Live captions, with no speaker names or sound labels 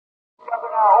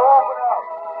open up.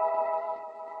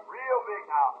 Real big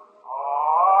now.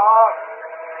 Oh,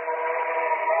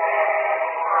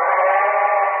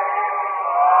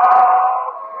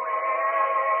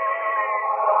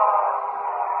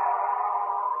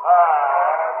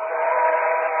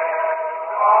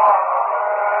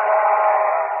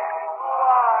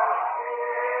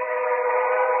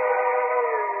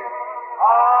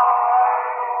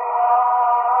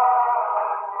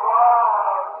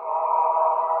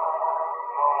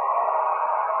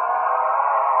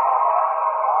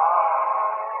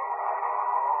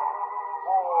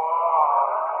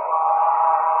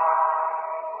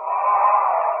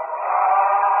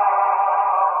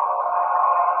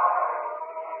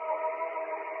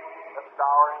 let's bow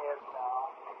our heads now.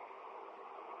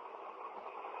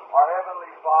 Our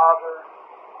Heavenly Father,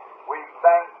 we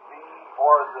thank Thee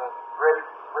for the great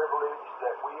privilege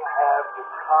that we have to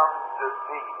come to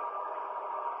Thee.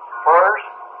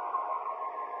 First,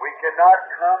 we cannot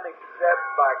come except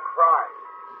by Christ.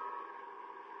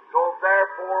 So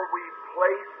therefore we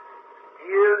place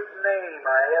His name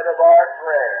ahead of our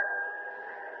prayer.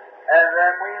 And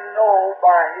then we know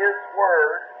by His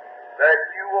Word that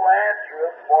You will answer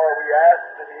us, for we ask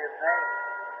in His name.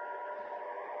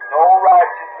 No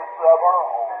righteousness of our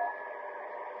own,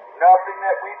 nothing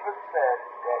that we possess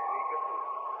that we can do.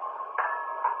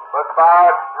 But by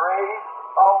grace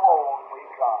alone we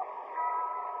come,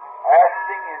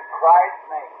 asking in Christ's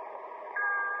name.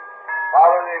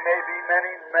 Father, there may be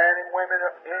many men and women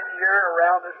in here and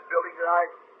around this building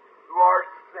tonight who are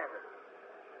sinners.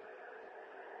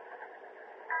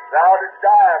 Thou didst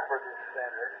die for the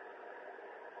sinner.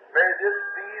 May this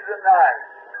be the night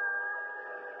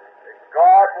that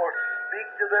God will speak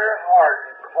to their heart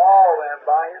and call them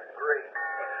by His grace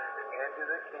into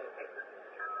the kingdom.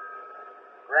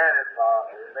 Grant it,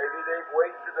 Father. Maybe they've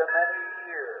wasted a many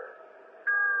years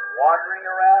wandering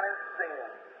around in sin,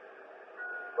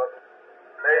 but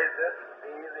may this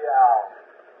be the hour.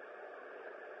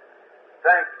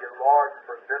 Thank You, Lord,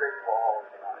 for Billy Paul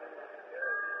tonight.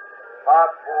 My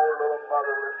poor little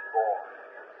motherless boy,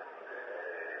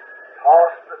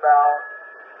 tossed about.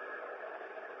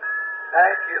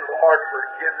 Thank You, Lord, for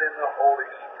giving him the Holy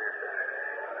Spirit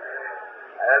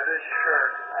as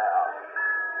assurance now.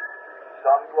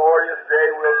 Some glorious day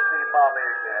we'll see Mommy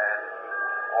again.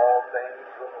 All things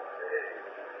will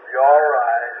be all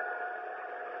right.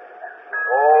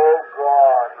 Oh,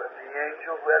 God, let the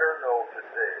angels let her know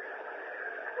today.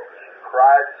 She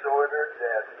cried so at her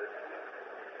death that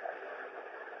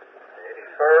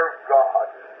serve God.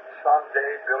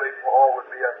 Someday Billy Paul would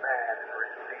be a man and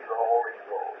receive the Holy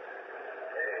Ghost.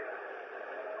 Hey.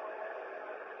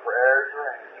 Prayers are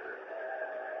answered.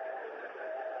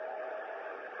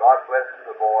 God bless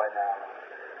the boy now.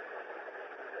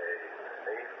 Hey.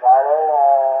 May he follow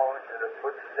along in the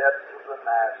footsteps of the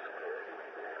Master.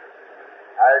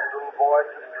 His little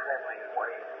voice is trembling when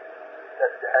he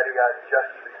said, Daddy, I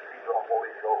just received the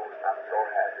Holy Ghost. I'm so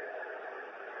happy.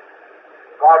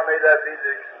 God, may that be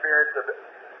the experience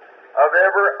of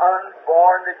every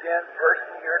unborn again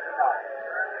person here tonight.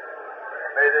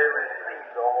 May they receive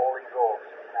the Holy Ghost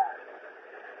tonight.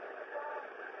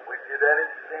 We did any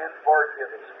sin,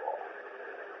 forgive us, Lord.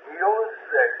 Heal the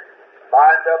sick,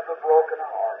 bind up the broken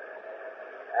heart.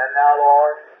 And now,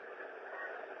 Lord,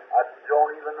 I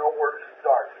don't even know where to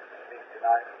start to speak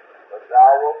tonight, but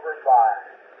Thou wilt provide.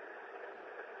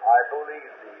 I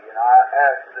believe Thee, and I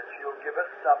ask that You'll give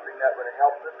us something that would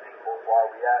help the people while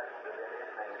we ask it in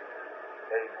His name.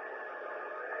 Amen.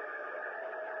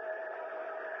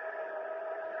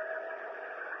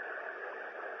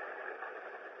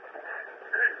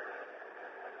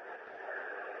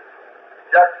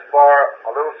 Just for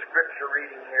a little scripture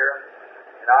reading here,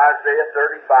 in Isaiah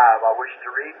 35, I wish to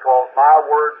read, because my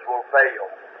words will fail.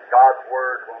 God's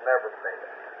word will never fail.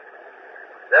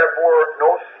 Therefore,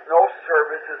 no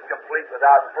service is complete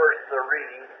without first the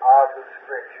reading of the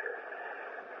Scripture.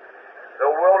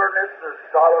 The wilderness and the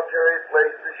solitary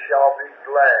places shall be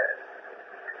glad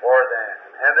for them,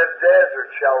 and the desert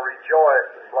shall rejoice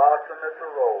and blossom as a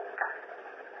rose.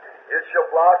 It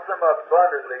shall blossom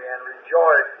abundantly and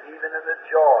rejoice even in the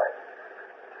joy.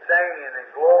 Singing and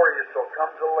glorious shall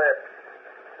come to lips.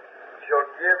 Shall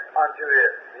give unto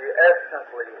it the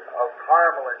excellently of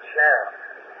Carmel and Sharon.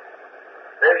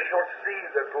 They shall see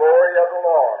the glory of the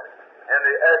Lord and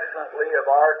the excellently of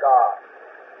our God.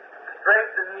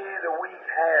 Strengthen ye the weak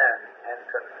hand and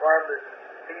confirm the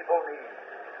feeble knees.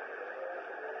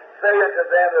 Say unto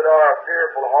them that are of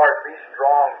fearful heart, be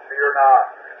strong, fear not.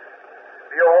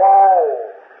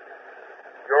 Behold,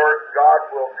 your God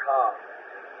will come.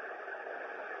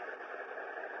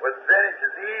 with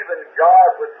benefits, even God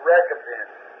with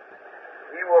recompense.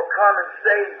 He will come and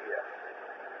save you.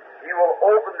 He will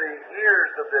open the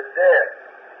ears of the deaf,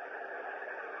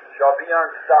 shall be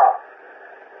unstopped.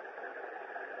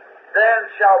 Then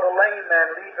shall the lame man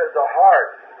leap as a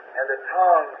hart, and the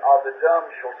tongue of the dumb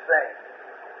shall sing.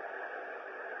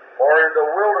 For in the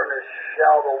wilderness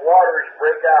shall the waters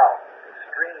break out, and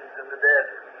streams in the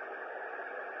desert.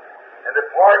 And the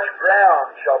parched ground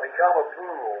shall become a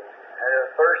pool, and a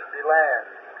thirsty land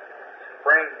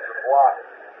springs of water.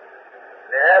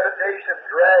 And the habitation of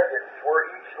dragons where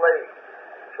each lake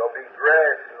shall be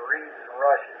grass and reeds and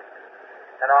rushes.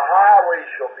 And a highway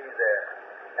shall be there,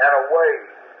 and a way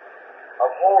of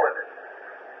holiness.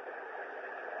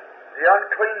 The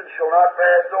unclean shall not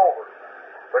pass over,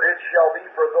 but it shall be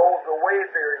for those a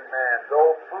wayfaring man,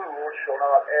 though fools shall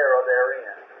not err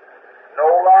therein. No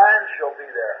lion shall be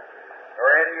there, nor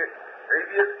any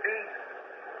grievous beast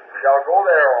shall go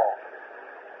thereon.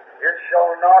 It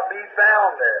shall not be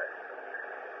found there,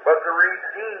 but the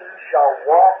redeemed shall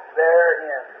walk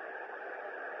therein.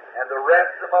 And the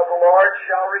ransom of the Lord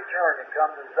shall return and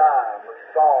come to Zion with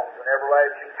songs and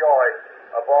everlasting joy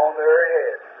upon their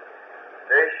heads.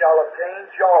 They shall obtain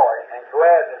joy and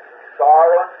gladness, and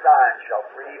sorrow and sighing shall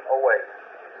flee away.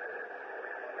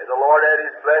 May the Lord add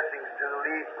His blessings to the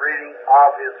reading of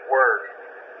His Word.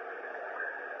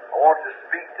 I want to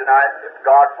speak tonight, if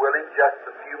God willing,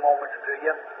 just a few moments to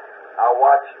you. I'll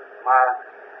watch my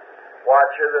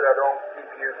watcher that I don't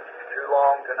keep you too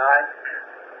long tonight.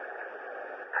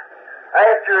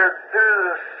 After, through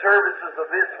the services of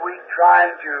this week,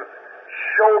 trying to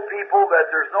show people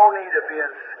that there's no need of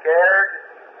being scared,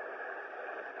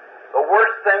 the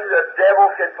worst thing the devil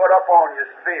can put up on you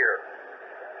is fear.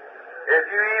 If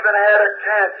you even had a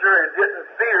cancer and didn't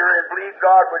fear and believe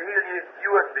God would heal you, you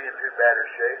wouldn't be in too bad a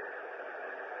shape.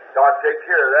 God take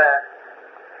care of that.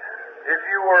 If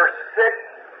you were sick,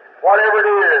 whatever it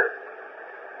is,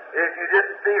 if you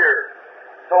didn't fear.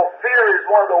 So fear is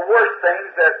one of the worst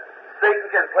things that Satan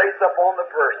can place upon the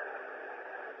person.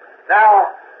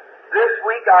 Now, this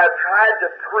week I've tried to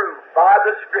prove by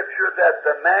the Scripture that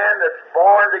the man that's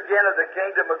born again of the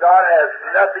kingdom of God has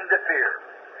nothing to fear.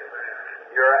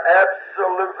 You're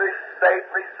absolutely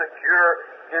safely secure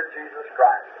in Jesus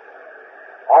Christ.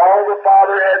 All the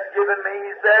Father has given me,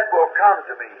 He said, will come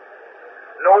to me.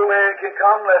 No man can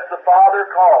come unless the Father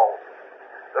calls.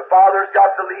 The Father's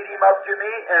got to lead him up to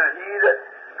me, and he that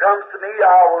comes to me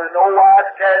I will in no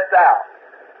wise cast out.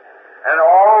 And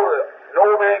no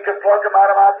man can pluck him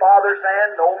out of my Father's hand.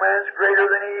 No man's greater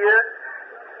than He is.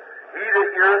 He that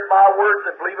heareth my words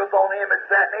and believeth on Him that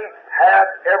sent me hath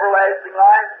everlasting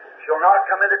life, shall not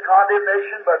come into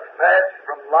condemnation, but pass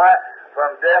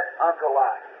from death unto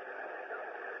life.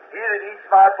 He that eats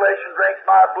my flesh and drinks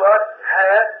my blood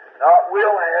hath, not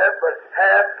will have, but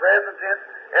hath, present tense,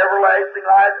 everlasting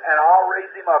life, and I'll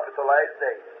raise him up at the last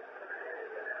day.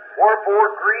 Wherefore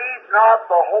grieve not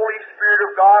the Holy Spirit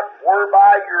of God,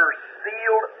 whereby you're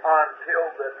sealed until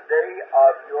the day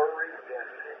of your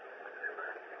redemption.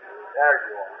 There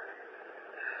you are.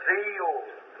 Sealed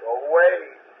away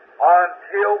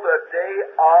until the day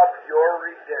of your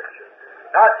redemption.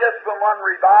 Not just from one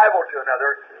revival to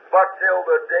another, but till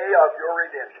the day of your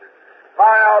redemption.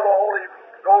 My, how the Holy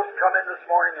Ghost come in this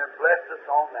morning and blessed us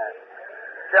on that.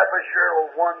 Kept us here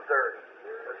till 1:30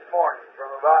 this morning,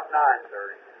 from about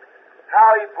 9:30.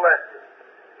 How He blessed us.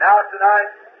 Now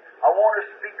tonight, I want to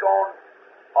speak on,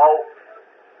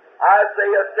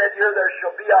 Isaiah said here, there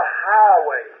shall be a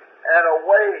highway and a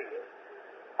way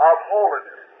of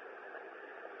holiness.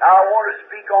 Now I want to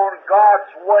speak on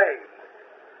God's way.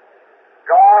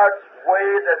 God's way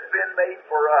that's been made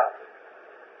for us.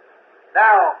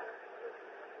 Now,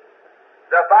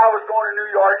 if I was going to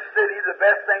New York City, the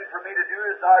best thing for me to do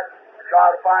is not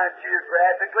try to find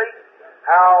geographically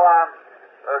how I'm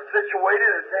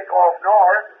situated and take off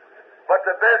north, but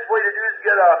the best way to do is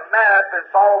get a map and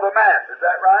follow the map. Is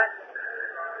that right?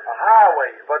 A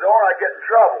highway. If I don't, I get in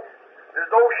trouble.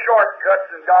 There's no shortcuts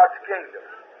in God's kingdom.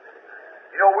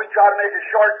 You know, we try to make a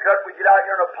shortcut, we get out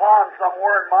here in a pond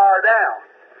somewhere and mire down.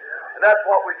 And that's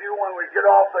what we do when we get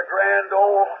off the grand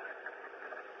old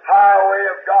highway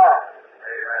of God.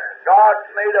 Amen. God's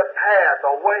made a path,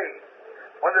 a way.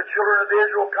 When the children of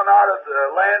Israel come out of the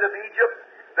land of Egypt,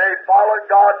 they followed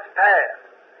God's path.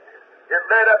 It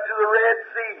led up to the Red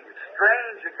Sea. It's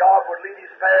strange that God would lead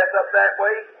His path up that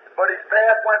way, but His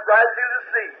path went right through the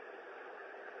sea.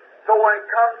 So when it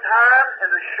come time in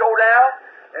the showdown,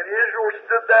 and Israel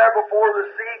stood there before the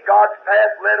sea, God's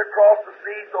path led across the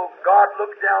sea, so God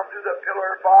looked down through the pillar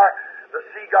of fire. The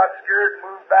sea got scared,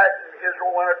 moved back, and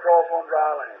Israel went across on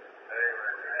dry land.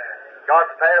 Amen.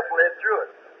 God's path led through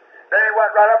it. Then he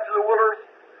went right up to the wilderness,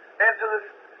 into the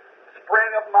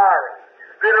spring of Mara,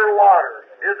 bitter water.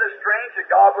 Isn't it strange that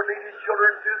God would lead His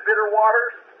children through bitter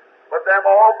waters? But them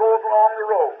all goes along the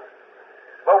road.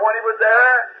 But when he was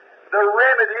there, the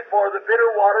remedy for the bitter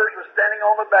waters was standing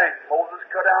on the bank. Moses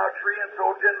cut out a tree and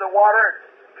threw it in the water and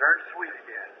turned sweet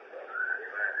again.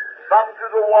 Some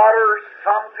through the waters,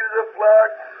 some through the flood,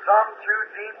 some through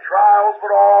deep trials,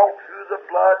 but all through the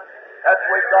blood. That's the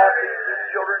way God leads His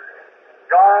children.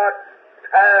 God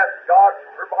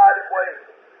provided ways.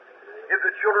 If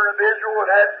the children of Israel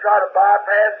would have to try to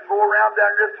bypass and go around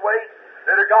down this way,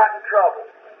 they'd have gotten in trouble.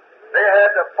 They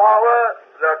had to follow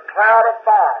the cloud of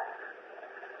fire,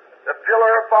 the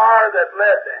pillar of fire that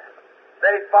led them.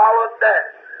 They followed that.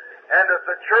 And if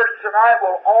the church tonight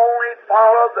will only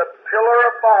follow the pillar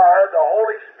of fire, the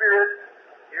Holy Spirit,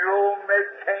 you'll make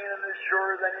Canaan as sure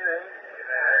as anything.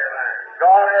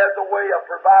 God has a way, a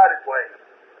provided way.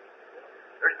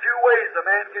 There's two ways a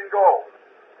man can go.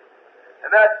 And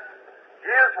that's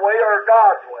his way or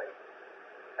God's way.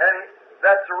 And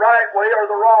that's the right way or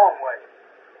the wrong way.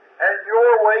 And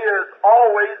your way is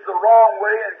always the wrong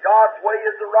way, and God's way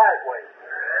is the right way.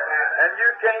 And you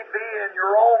can't be in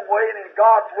your own way and in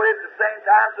God's way at the same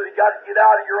time, so you got to get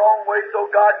out of your own way so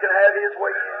God can have His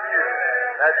way in you.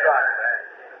 That's right.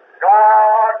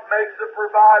 God makes a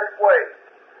provided way.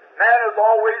 Man has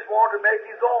always wanted to make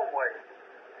his own way.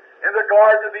 In the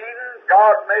Garden of Eden,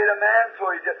 God made a man so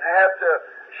he didn't have to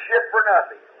ship for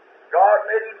nothing. God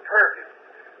made him perfect.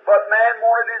 But man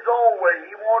wanted his own way.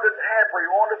 He wanted to hamper. He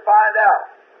wanted to find out.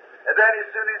 And then as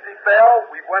soon as he fell,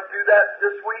 we went through that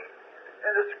this week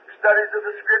in the studies of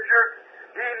the Scripture,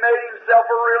 he made himself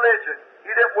a religion. He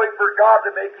didn't wait for God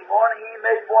to make him one. He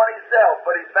made one himself.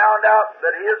 But he found out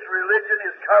that his religion,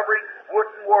 his covering,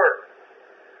 wouldn't work.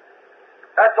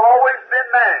 That's always been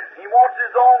man. He wants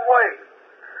his own way.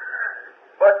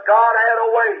 But God had a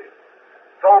way.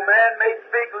 So man made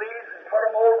fig leaves and put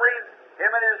them over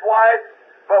him and his wife.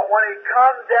 But when he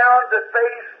come down to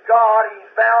face God, he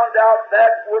found out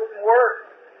that wouldn't work.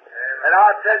 And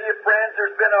I'll tell you, friends,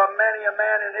 there's been many a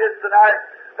man in his tonight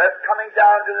that's coming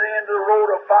down to the end of the road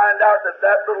to find out that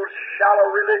that little shallow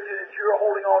religion that you're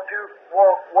holding on to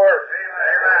won't work.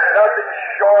 Amen. Nothing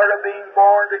short of being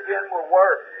born again will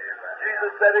work.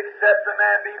 Jesus said, except a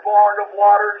man be born of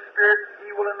water and spirit, he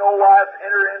will in no wise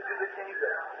enter into the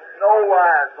kingdom. No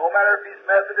wise. No matter if he's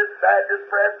Methodist, Baptist,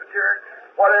 Presbyterian,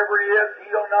 whatever he is,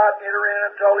 he'll not enter in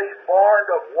until he's born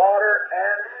of water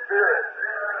and spirit.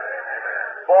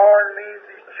 Born means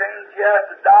he's changed. He has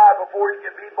to die before he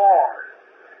can be born.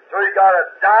 So you got to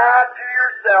die to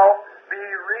yourself, be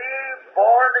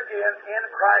reborn again in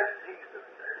Christ Jesus.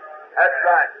 That's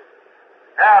right.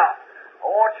 Now, I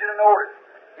want you to notice,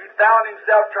 he found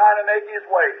himself trying to make his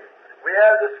way. We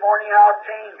have this morning how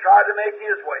Cain tried to make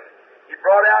his way. He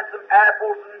brought out some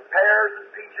apples and pears and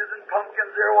peaches and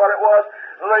pumpkins there, what it was,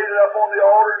 laid it up on the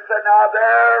altar and said, now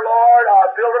there, Lord, I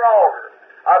built an altar.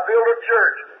 I built a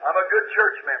church. I'm a good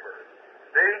church member.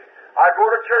 See? I go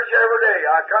to church every day.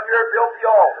 I come here and built the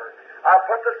altar. I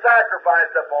put the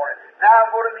sacrifice up on it. Now I'm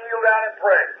going to kneel down and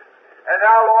pray. And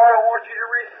now, Lord, I want you to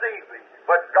receive me.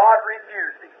 But God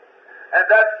refused him. And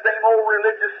that same old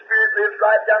religious spirit lives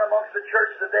right down amongst the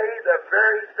church today, the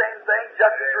very same thing,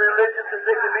 just as religious as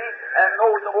they can be, and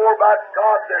knows more about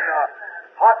God than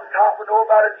Hottentot would know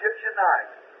about Egyptian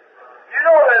knives. You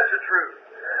know that's the truth.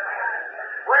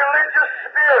 Religious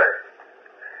spirit.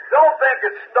 Don't think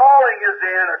that stalling is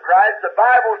the Antichrist. The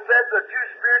Bible says the two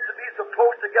spirits will be so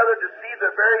close together to see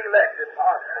the very elect if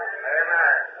possible.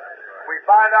 Amen. We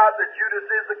find out that Judas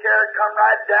Iscariot come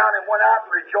right down and went out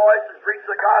and rejoiced and preached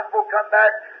the gospel, come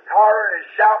back hollering and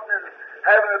shouting and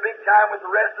having a big time with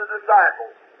the rest of the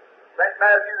disciples. St.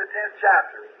 Matthew, the 10th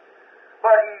chapter.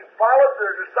 But he followed the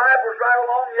disciples right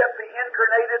along, yet the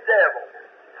incarnated devil.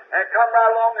 And come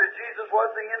right along as Jesus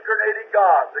was the incarnated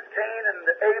God, the Cain and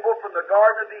the Abel from the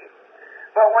Garden of Eden.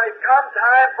 But when it come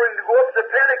time for him to go up to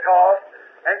Pentecost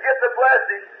and get the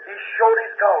blessing, he showed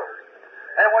his colors.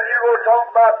 And when you go talk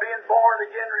about being born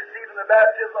again, receiving the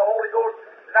baptism of the Holy Ghost,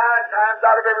 9 times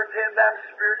out of every 10, them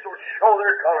spirits will show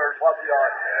their colors what they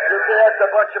are. You say that's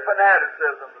a bunch of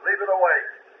fanaticism. Leave it away.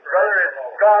 Brother,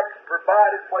 it's God's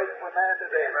provided way for man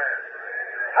today.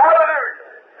 Hallelujah.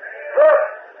 Look,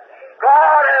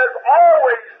 God has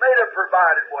always made a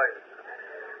provided way.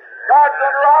 God's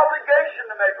under obligation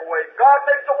to make a way. God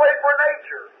makes a way for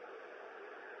nature.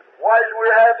 Why should we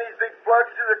have these big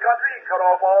floods through the country? You cut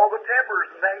off all the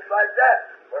timbers and things like that.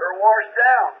 Let her wash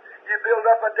down. You build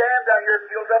up a dam down here,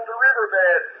 build up the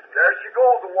riverbed. There she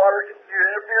goes, the water, you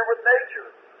interfere with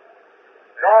nature.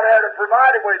 God had a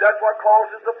provided way. That's what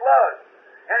causes the flood.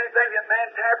 Anything that man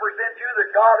tampers into that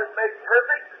God has made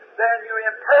perfect, then you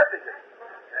imperfect it.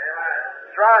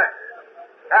 That's right.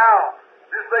 Now,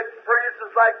 just like, for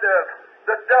instance, like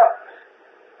the ducks.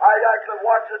 I actually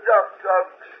watch the ducks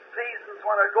seasons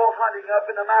when I go hunting up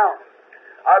in the mountains.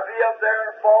 I'd be up there in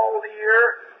the fall of the year.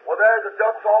 Well, there the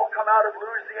ducks all come out of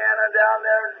Louisiana down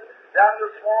there, down to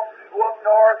the swamps, and go up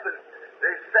north, and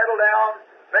they settle down,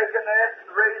 make a nest,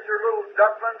 and raise their little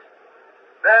ducklings.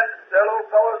 Then their little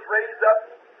fellows raise up.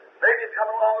 Maybe it's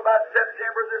coming along about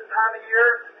September this time of year,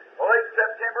 or late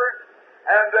September,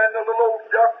 and then the little old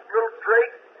duck, little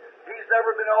drake, he's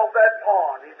never been off that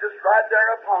pond. He's just right there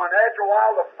in a pond. After a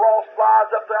while, the frost flies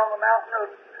up there on the mountain,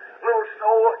 a little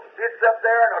snow hits up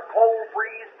there, and a cold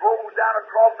breeze blows down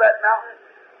across that mountain.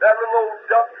 That little old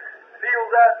duck feels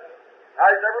that. Now,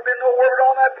 he's never been no word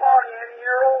on that pond. He ain't a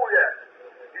year old yet.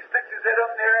 He sticks his head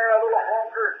up in the air, a little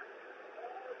honker,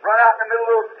 run out in the middle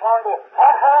of the pond, go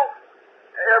honk honk.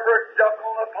 Every duck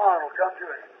on the pond will come to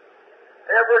him.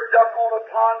 Every duck on the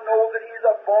pond knows that he's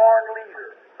a born leader.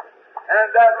 And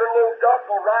that little old duck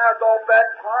will rise off that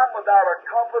pond without a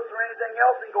compass or anything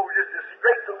else and go just as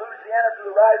straight to Louisiana to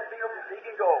the rice fields as he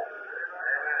can go.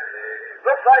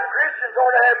 Looks like Christians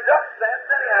ought to have duck sense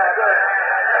anyhow, doesn't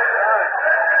it?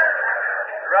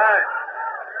 Right.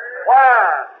 Why?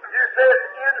 You say it's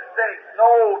instinct.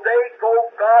 No, they go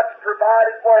God's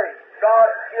provided way. God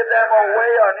give them a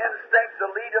way, an instinct to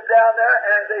lead them down there,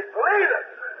 and they believe it.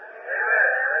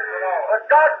 But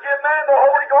God give man the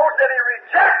Holy Ghost and he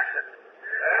rejects it.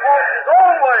 He wants his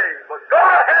own way, but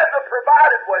God has a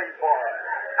provided way for him.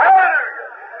 Hallelujah!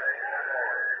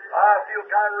 I feel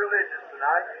kind of religious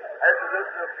tonight after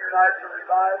listening to a few nights of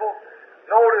revival.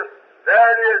 Notice, there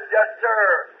it is, yes sir.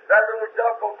 That little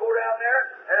duck will go down there,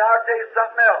 and I'll tell you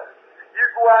something else. You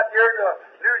go out here and the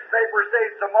newspaper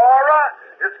says tomorrow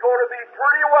it's going to be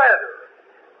pretty weather.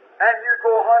 And you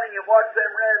go hunting and watch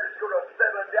them rabbits go to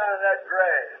settling down in that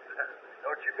grass.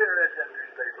 Don't you been read that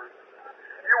newspaper?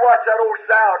 You watch that old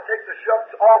sow take the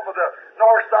shucks off of the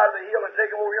north side of the hill and take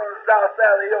them over here on the south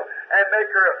side of the hill and make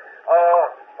her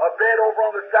a bed over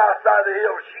on the south side of the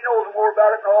hill. She knows more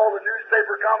about it than all the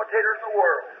newspaper commentators in the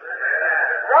world.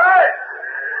 Right?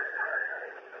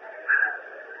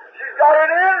 She's got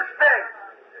an instinct.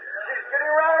 She's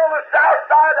getting around on the south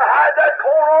side to hide that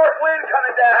cold north wind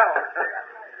coming down.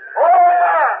 Oh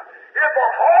my! If a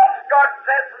hawk's got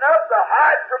sense enough to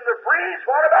hide from the breeze,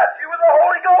 what about you with the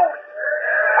Holy Ghost?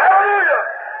 Hallelujah!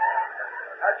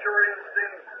 That's your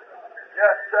instinct.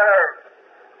 Yes, sir.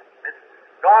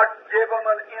 God give them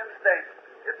an instinct.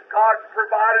 It's God's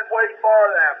provided way for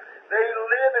them. They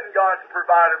live in God's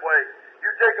provided way. You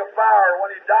take a flower,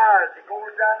 when he dies, he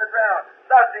goes down the ground.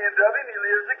 That's the end of him, he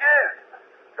lives again.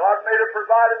 God made a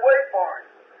provided way for him.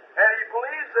 And he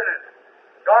believes in it.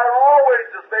 God always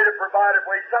has made a provided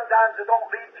way. Sometimes it don't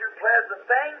lead to pleasant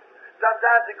things.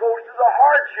 Sometimes it goes to the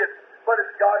hardship. But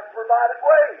it's God's provided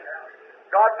way.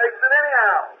 God makes it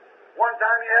anyhow. One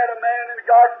time you had a man in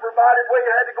God's provided way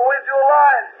who had to go into a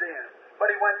lion's den. But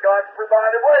he went God's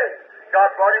provided way. God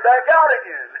brought him back out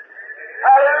again.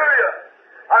 Hallelujah.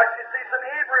 I should see some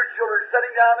Hebrew children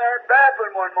sitting down there in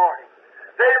Babylon one morning.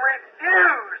 They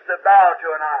refused to bow to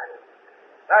an idol.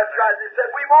 That's right. They said,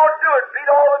 we won't do it. Beat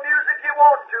all the music you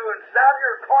want to and sound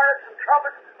your cornets and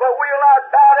trumpets, but we'll not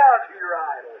bow down to your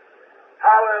idol.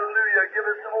 Hallelujah. Give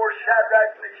us some more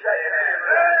Shadrach, Meshach, and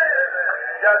Abednego.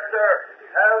 Yes, sir.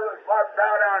 Let's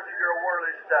bow down to your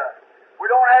worldly stuff. We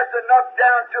don't have to knock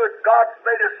down to it. God's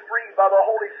made us free by the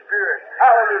Holy Spirit.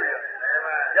 Hallelujah.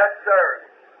 Amen. Yes, sir.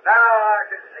 Now I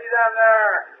can see them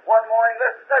there one morning.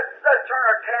 Let's turn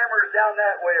our cameras down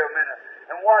that way a minute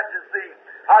and watch and see.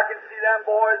 I can see them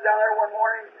boys down there one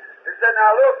morning. They said,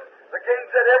 now look, the king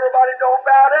said, everybody don't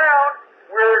bow down.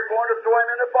 We're going to throw him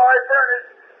in the fiery furnace.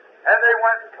 And they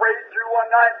went and prayed through one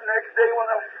night. The next day when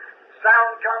the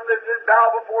sound come, they did bow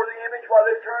before the image while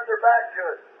they turned their back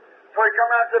to it. So he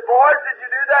come out and said, boys, did you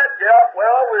do that? Yeah,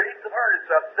 well, we'll heat the furnace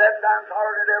up 7 times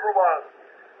hotter than it ever was.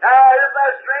 Now, isn't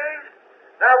that strange?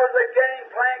 There was a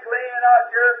gangplank laying out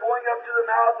here going up to the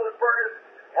mouth of the furnace.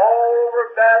 All over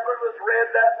Babylon was red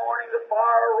that morning, the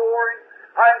fire roaring.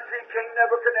 I can see King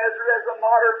Nebuchadnezzar as a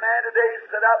modern man today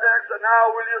sit out there and said, now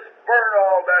we'll just burn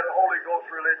all that Holy Ghost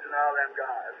religion out of them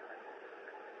guys.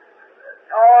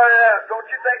 Oh, yeah. Don't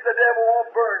you think the devil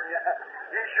won't burn you?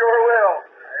 He sure will.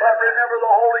 But remember,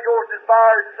 the Holy Ghost is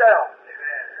fire itself.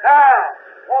 Now,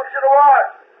 I want you to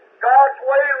watch. God's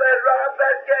way led right up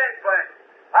that gangplank.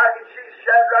 I can see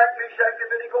Shadrach, Meshach, and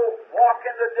Abednego walk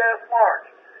in the death march.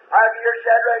 I can hear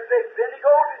Shadrach say,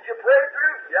 Abednego, did you pray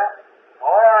through? Yeah.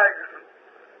 All right.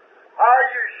 Are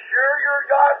you sure you're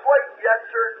God's way? Yes,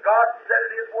 sir. God said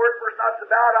in His Word for us not to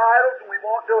bow to idols, and we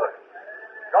won't do it.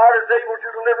 God is able to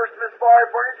deliver us from this fiery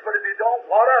furnace, but if you don't,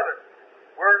 what of it?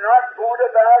 We're not going to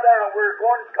bow down. We're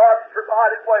going God's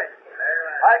provided way.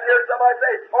 Amen. I hear somebody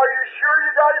say, are you sure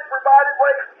you got His provided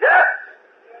way? Yes!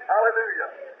 Hallelujah.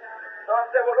 Some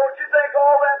say, well, don't you think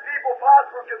all them people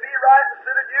possible could be right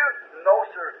instead of you? No,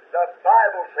 sir. The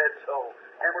Bible said so.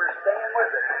 And we're staying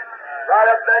with it. Right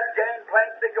up that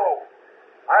gangplank they go.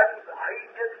 He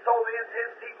did so the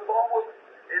intense heat was almost,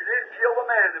 it did kill the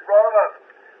man that brought him up.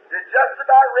 They're just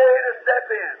about ready to step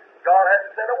in. God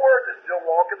hadn't said a word. They're still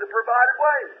walking the provided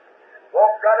way.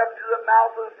 Walked right up to the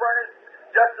mouth of the furnace.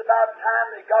 Just about time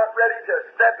they got ready to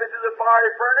step into the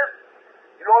fiery furnace.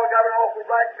 You know, I got an awful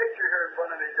bright picture here in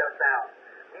front of me just now.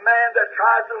 A man that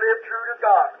tries to live true to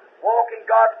God, walking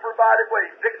God's provided way,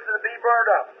 fixing to be burned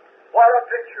up. What a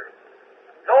picture.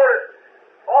 Notice,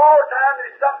 all the time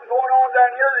there's something going on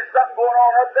down here, there's something going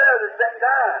on up there at the same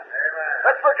time. Amen.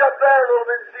 Let's look up there a little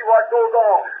bit and see what goes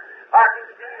on. I can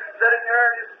see him sitting there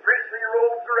in his priestly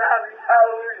robes around him.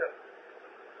 Hallelujah.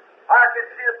 I can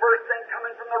see the first thing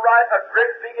coming from the right, a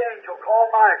great big angel called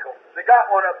Michael. They got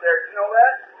one up there. Did you know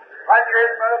that? I can hear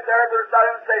him run up there beside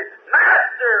him and say,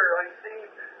 Master! I can see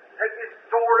him take his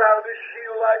sword out of his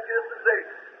shield like this and say,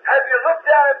 have you looked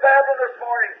down at Babylon this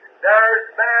morning? There's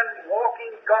man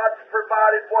walking God's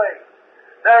provided way.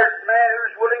 There's man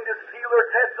who's willing to seal their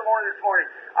testimony this morning.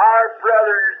 Our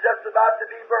brother is just about to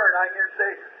be burned. I hear him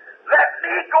say, let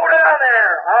me go down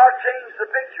there. I'll change the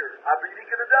picture. I believe he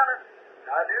could have done it.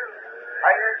 I do. I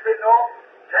hear him say, no,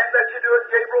 can't let you do it,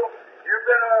 Gabriel. You've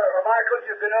been Michael,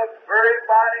 you've been a very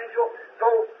fine angel. So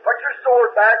put your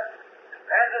sword back.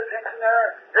 Stand attention there.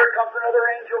 Here comes another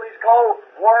angel. He's called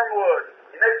Wormwood.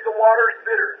 He makes the waters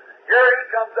bitter. Here he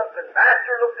comes up and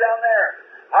Master, look down there.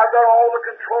 I've got all the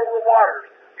control of the waters.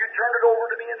 You turn it over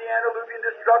to me in the antediluvian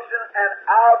destruction, and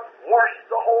I've washed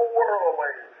the whole world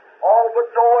away. All but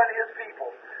Noah and his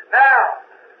people. Now,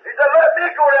 he said, let me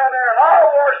go down there and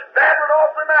I'll wash Babylon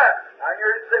off the map. I hear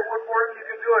him say, what for him you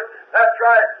can do it. That's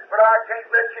right, but I can't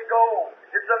let you go.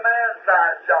 It's a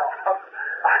man-sized job.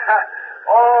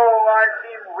 Oh, I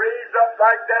see him raise up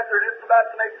like that. They're just about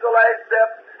to make the last step.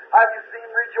 I can see him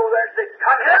reach over there and say,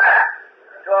 come here!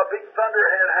 To a big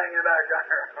thunderhead hanging back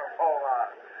there. Oh, my.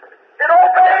 It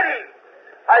obeyed him.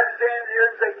 I can stand here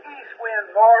and say, east wind,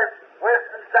 north, west,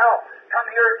 and south. Come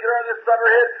here and get on this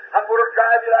thunderhead. I'm going to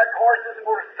drive you like horses. I'm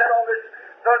going to sit on this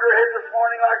thunderhead this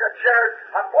morning like a chariot.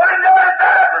 I'm going to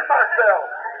abandon myself.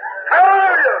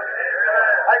 Hallelujah!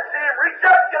 I see him reach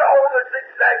up, get a hold of the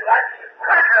zigzag light,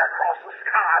 crack across the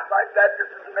sky like that,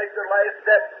 just as to make their last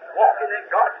step, walking in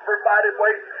God's provided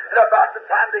way. And about the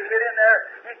time they hit in there,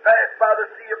 he passed by the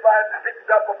sea of light, picked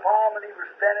up a palm, and he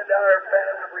was standing down there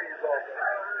fanning the breeze off.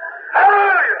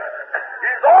 Hallelujah!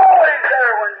 He's always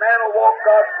there when man will walk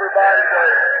God's provided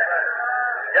way.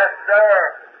 Yes, sir.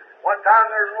 One time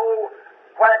there's an old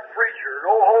quack preacher, an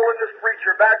old holiness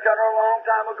preacher back yonder a long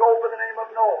time ago by the name of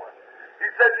Noah. He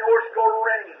said, you know, it's going to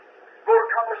rain. It's going to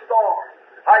come a storm.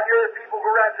 I hear the people go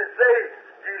around and say,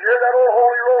 do you hear that old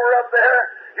holy roller up there?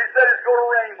 He said it's going to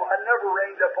rain. Well, it never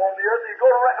rained up on the earth. It's going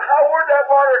to rain. Where'd that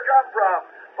water come from?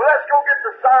 Well, let's go get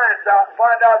the science out and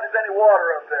find out if there's any water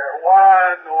up there.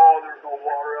 Why, no, there's no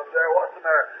water up there. What's the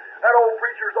matter? That old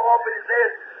preacher's off in his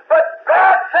head. But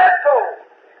God said so.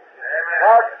 Amen.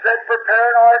 God said, prepare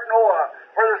an ark, Noah,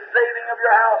 for the saving of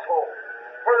your household,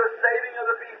 for the saving of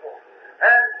the people.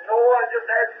 And Noah just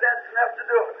had sense enough to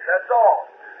do it. That's all.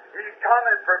 He come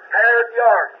and prepared the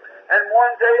ark. And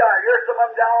one day I hear some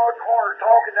of them down on the corner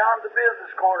talking down at the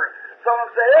business corner. Some of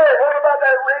them say, hey, what about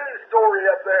that rain story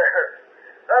up there?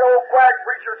 That old quack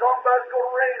preacher talking about it's going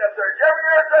to rain up there. Did you ever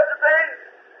hear such a thing?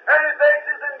 And he thinks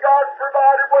he's in God's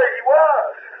provided way. He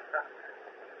was.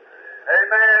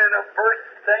 Amen. The first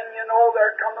thing you know,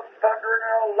 there comes thunder and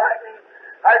a lightning.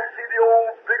 I can see the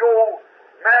old, big old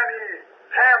mammy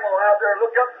camel out there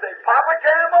look up and say, Papa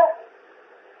Camel?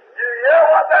 You hear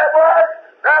what that was?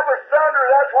 That was thunder.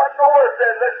 That's what Noah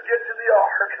said. Let's get to the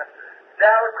ark.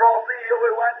 Down across the hill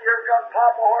we went. Here comes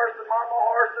Papa Horse and Mama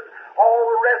Horse and all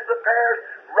the rest of the pairs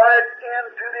right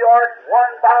into the ark.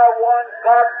 One by one,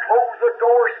 God closed the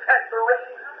door, sent the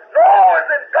rain. Noah's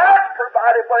in God's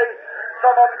provided way.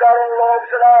 Some of them got on logs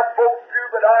that I float through,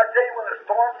 but I tell you, when the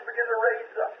storms begin to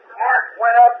rage, the ark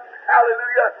went up.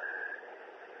 Hallelujah.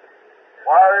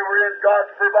 While they were in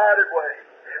God's provided way.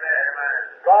 Amen.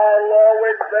 God will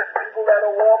always bless people that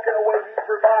are walking the way He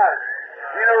provides.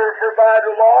 He never provided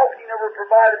a log. He never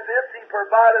provided this. He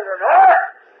provided an ark.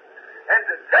 And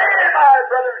today, my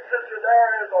brother and sister,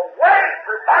 there is a way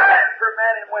provided for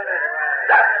men and women.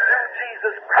 That's through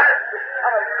Jesus Christ, the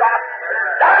Son of God,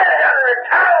 died under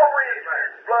Calvary's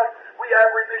blood. We have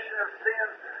remission of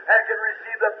sins and can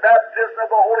receive the baptism of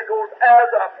the Holy Ghost as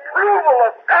approval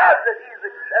of God that He's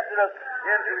accepted us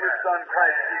into His Son,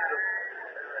 Christ Jesus.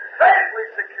 Safely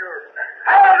secure.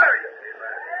 Hallelujah.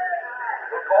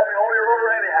 Don't call me Holy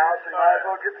Roller anyhow, so you might as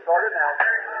well get started now.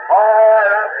 All right,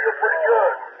 I feel pretty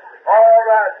good. All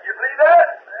right, you believe that?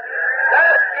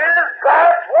 That is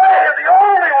God's way, the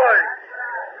only way.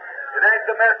 It ain't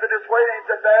the Methodist way, it ain't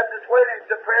the Baptist way, it ain't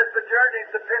the Presbyterian, it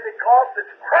ain't the Pentecost,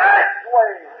 it's Christ's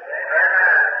way.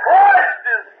 Christ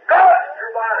is God's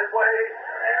provided way.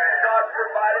 God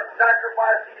provided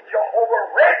sacrifice. He's Jehovah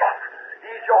Rapha.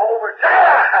 He's Jehovah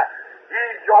Jireh.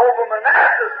 He's Jehovah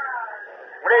Manasseh.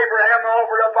 When Abraham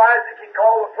offered up Isaac, he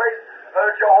called the place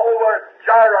Jehovah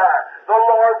Jireh. The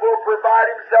Lord will provide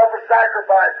Himself a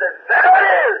sacrifice. And there it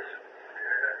is.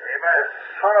 Amen. The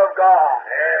Son of God.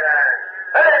 Amen.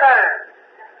 Amen.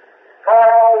 God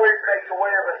always makes a way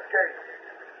of escape.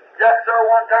 Yes, sir,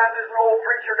 one time there's an old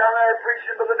preacher down there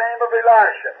preaching by the name of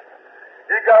Elisha.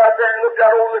 He got out there and looked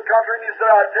out over the country and he said,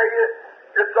 I tell you,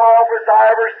 it's the office I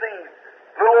ever seen.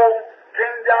 Little old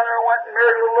king down there went and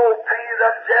married a little old painted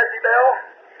up Jezebel.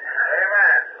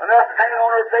 Amen. Enough paint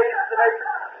on her face to make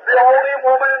the only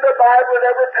woman in the Bible that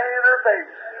ever painted her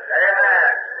face.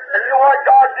 Amen. And you know what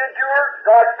God did to her?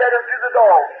 God fed her to the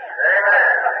dogs. Amen.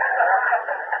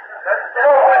 That's so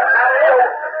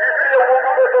you see a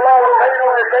woman with a lot of paint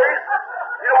on her face,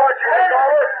 you know what you would call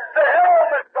her? The hell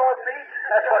with dog meat.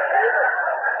 That's what she is.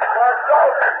 God's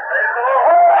dog.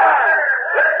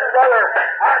 Listen, brother,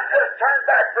 I just turned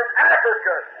back from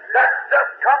Africa. That's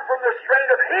just come from the strain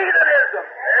of heathenism.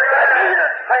 The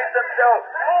heathens paint themselves.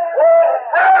 Oh,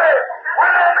 brother,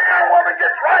 when a man or woman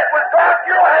gets right with God,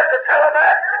 you don't have to tell them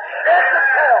that. It's the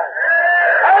tell.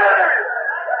 Hallelujah.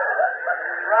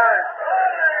 That's right.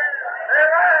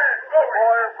 Amen.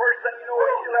 Boy, the first thing you know,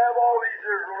 she'll have all these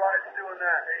Israelites doing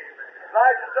that.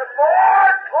 Elijah said,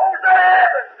 Lord, close the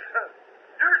heavens.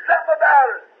 Do something about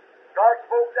it. God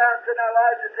spoke down and said, now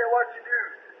Elijah, tell what you do.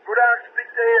 Go down and speak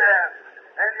to Ahab.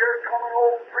 And here come an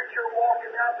old preacher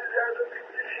walking down through there with a piece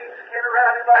of sheepskin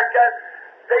around him like that,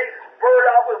 face spurred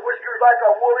out with whiskers like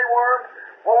a woolly worm,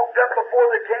 walked up before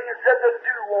the king and said, the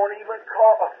dew won't even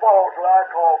fall till I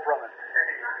call from it.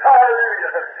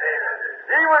 Hallelujah.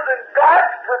 He was in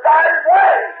God's provided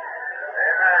way.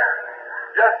 Amen.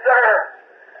 Yes, sir.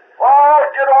 Oh,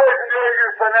 get away from here, you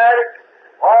fanatic.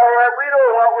 All right, we know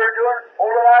what we're doing.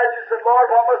 Old Elijah said, Lord,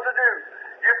 what must I do?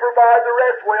 You provide the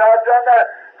rest way. I've done that.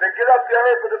 They get up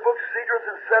there for the book of secrets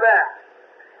and sit down.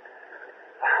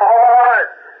 All right.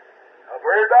 A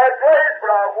very bad place, but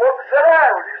I'll go up and sit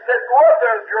down. You said, go up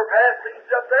there. If your path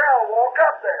leads up there, I'll walk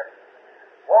up there.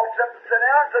 Walks up and sit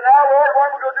down and said, now, Lord, what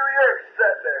am I going to do here?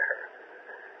 Sit there.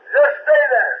 Just stay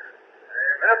there.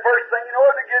 And the first thing you know,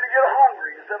 they get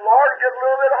hungry. He said, Lord, get a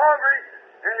little bit hungry,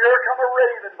 and here come a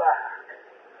raven by.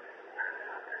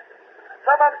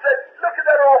 Some of them said, look at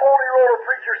that old holy roller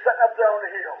preacher sitting up there on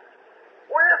the hill.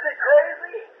 Well, isn't he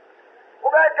crazy? Well,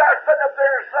 that guy sitting up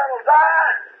there, his son will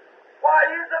die. Why,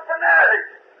 he's a fanatic.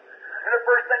 And the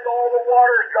first thing, all the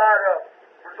water's dried up.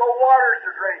 There's no waters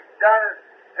to drink down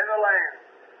in the land.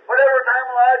 But every time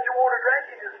Elijah wanted to drink,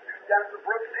 he just stooped down to the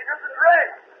brook cedars and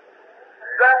drank.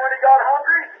 Then when he got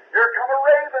hungry, here come a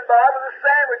raven by with a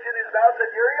sandwich in his mouth and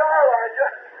said, here you are, Elijah.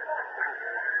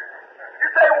 You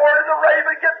say, where did the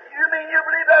raven get? You mean you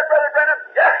believe that, Brother Brennan?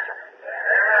 Yes, sir.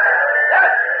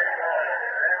 Yes, sir.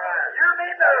 You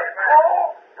mean the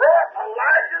crow brought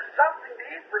Elijah something to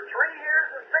eat for 3 years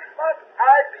and 6 months?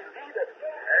 I believe it.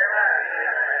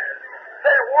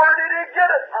 Say, where did he get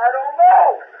it? I don't know.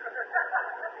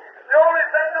 The only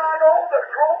thing I know, the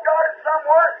crow got it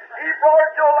somewhere. He brought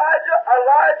it to Elijah.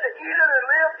 Elijah eat it and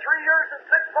lived 3 years and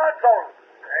 6 months on it.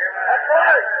 That's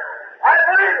right. I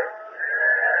believe it.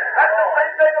 That's the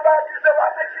same thing about you. Say,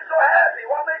 what makes you so happy?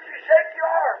 What makes you shake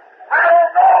your arm? I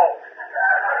don't know.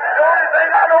 The only thing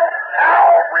I know,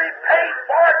 Calvary paid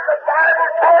for it. The Bible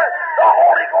taught it. The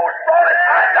Holy Ghost brought it.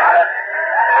 I got it.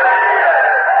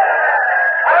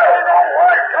 I don't know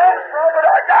where it comes from, but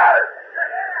I got it.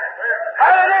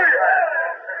 Hallelujah.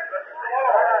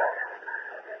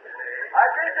 I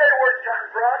can't tell you where it comes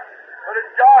from, but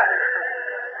it's got it.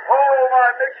 Oh, my,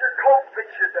 it makes your coat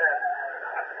fit you bad.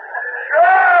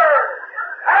 Sure!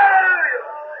 Hallelujah!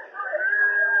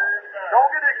 Don't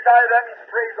get excited. That means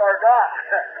praise our God.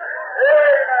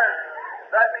 Amen.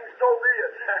 That means so be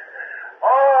it.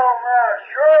 Oh, man,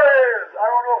 sure is. I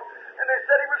don't know. And they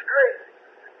said he was crazy.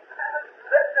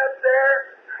 Sitting up there,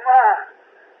 come on.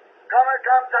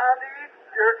 come time to eat,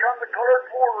 here comes the colored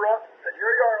porter up. Said, here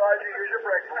you are, Elijah, here's your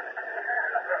breakfast.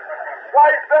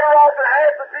 Why, he's better off than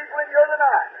half the people in here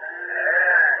tonight.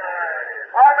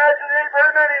 I imagine there ain't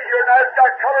very many here now that's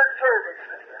got colored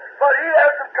servants. But he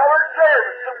has some colored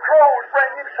servants, some crows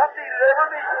bring him something at every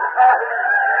meal.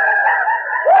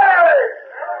 Why?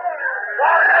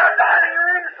 God had a dining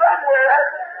room somewhere.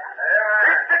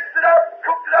 He fixed it up,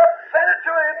 cooked it up, sent it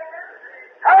to him.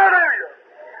 Hallelujah.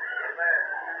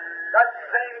 That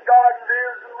same God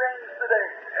lives and reigns today.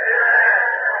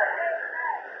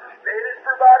 State is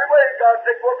provided way. God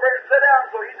said, go up there and sit down,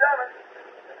 so he done it.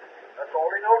 That's all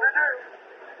he know to do.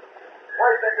 What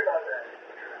do you think about that?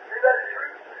 See that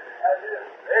true? That's it.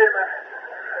 Amen.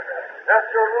 That's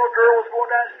your little girl was going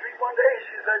down the street one day.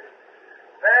 She said,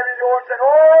 man in the door said,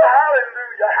 oh,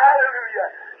 hallelujah, hallelujah.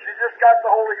 She just got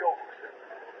the Holy Ghost.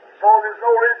 So there's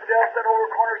no infidel sitting over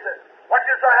the corner and said, what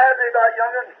you so happy about,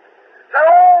 young'un? Said,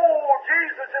 oh,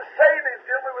 Jesus just saved me,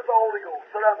 filled me with the Holy Ghost.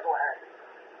 Said, I'm so happy.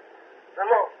 Said,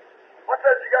 look, what's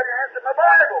that you got in your hand? Said, my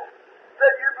Bible.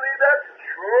 Said, you believe that?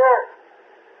 Sure.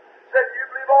 Said, you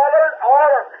believe all of it?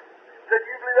 All of it. Said,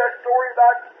 you believe that story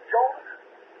about Jonah?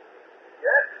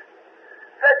 Yes.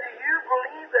 Said, do you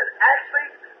believe that actually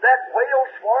that whale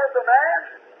swallowed the man?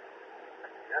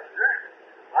 Yes, sir.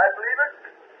 I believe it.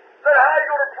 Said, how are you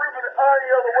going to prove it any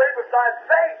other way besides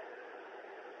faith?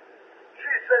 She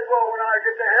said, well, when I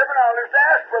get to heaven, I'll just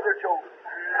ask Brother Jonah.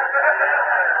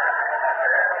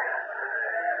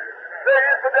 The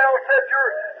infidel said,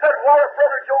 well, if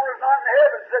Brother Jonah's not in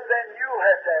heaven, said, then you'll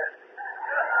have to ask him.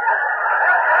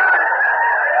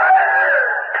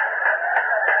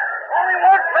 Only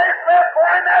one place left for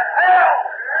him, that's hell.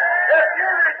 If you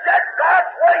reject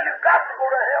God's way, you've got to go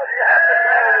to hell. You have to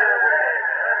go.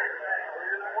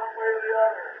 Either one way or the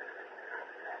other.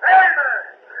 Amen.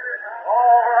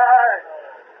 All right.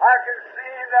 I can see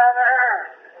him down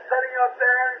there, sitting up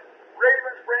there,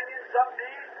 ravens bringing some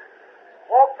meat.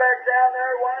 Walked back down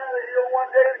there, went on the hill one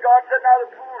day, and God said, now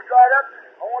the pool's dried up.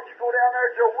 I want you to go down there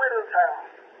to a widow's house.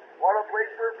 What a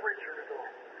place for a preacher to go.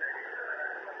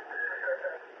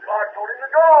 God told him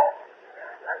to go.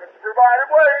 That was the provided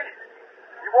way.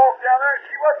 He walked down there, and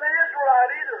she wasn't an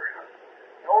Israelite either.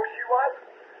 No, she wasn't.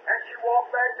 And she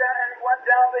walked back down, and he went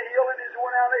down the hill, and as he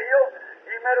went down the hill,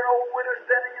 he met an old widow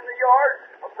standing in the yard,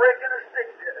 breaking a stick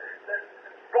to her. He said,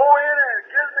 go in and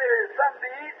give me something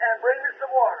to eat and bring me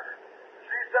some water.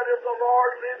 She said, if the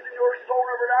Lord lives and your soul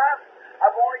never dies,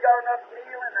 I've only got enough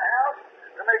meal in the house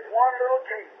to make one little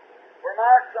cake for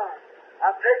my son.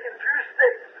 I'm taking 2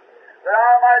 sticks that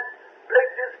I might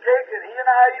bake this cake and he and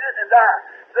I eat it and die.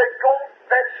 Said, go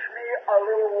fetch me a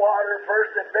little water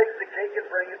first and bake the cake and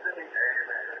bring it to me.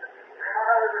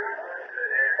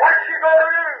 What's she going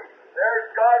to do? There's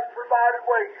God's provided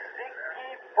way. Seek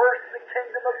ye first the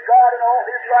kingdom of God and all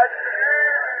his righteousness.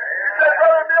 He said,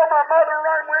 Brother Bill, my mother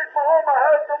run away from home, my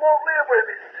husband won't live with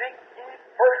me. Seek ye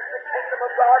first the kingdom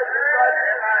of God and his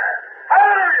righteousness.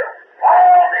 Hallelujah!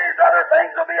 All these other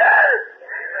things will be added.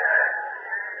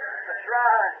 That's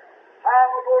right. How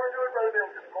am I going to do it, Brother Bill?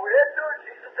 Just go ahead and do it.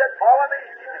 Jesus said, follow me.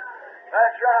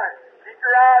 That's right. Keep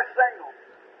your eyes single.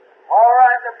 All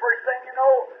right, the first thing you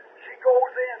know, she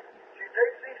goes in. She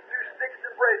takes these 2 sticks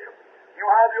and breaks them. You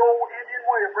know how the old Indian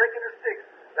way of breaking the sticks?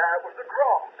 That was the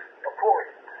cross, of course.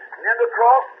 And in the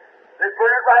cross, they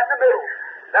burn it right in the middle.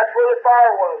 That's where the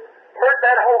fire was. Burnt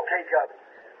that whole cake up.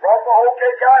 Brought the whole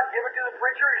cake out, give it to the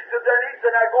preacher. He stood there and he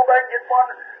said, now go back and get one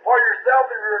for yourself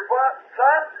and your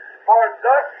son, for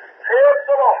thus saith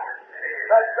the Lord.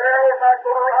 That barrel's not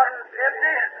going to run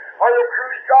empty or the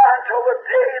cruise dry until the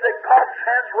day that God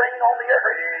sends rain on the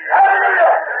earth.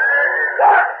 Hallelujah!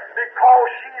 Why? Because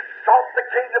she sought the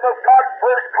kingdom of God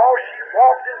first, because she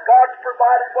walked in God's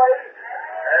provided way.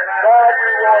 God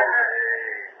rewarded her.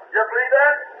 You believe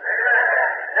that?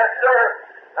 Yes, sir.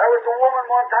 There was a woman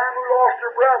one time who lost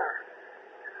her brother.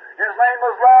 His name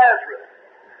was Lazarus.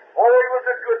 Oh, he was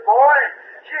a good boy.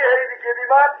 She hated to give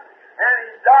him up, and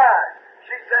he died.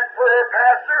 She sent for her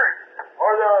pastor,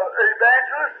 or the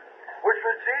evangelist, which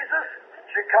was Jesus.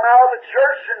 She'd come out of the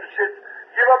church and she'd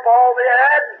give up all they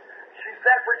had. And she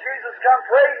sent for Jesus, come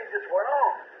pray. He just went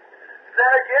on.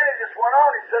 Then again, he just went on.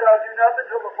 He said, I'll do nothing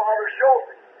till the Father shows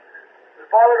me. The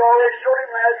Father had already showed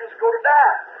him Lazarus go to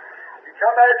die. He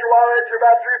come after a while, after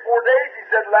about 3 or 4 days, he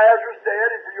said, Lazarus dead,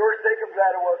 and for your sake I'm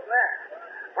glad I wasn't there.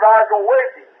 But I'll go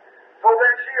with him. So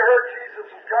then she heard Jesus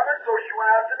was coming, so she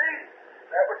went out to meet him.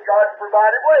 That was God's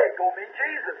provided way. Go meet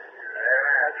Jesus.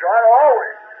 That's right,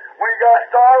 always. When you got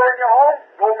sorrow in your home,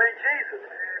 go meet Jesus.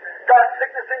 Got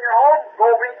sickness in your home, go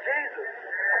meet Jesus.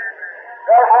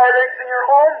 Got heartaches in your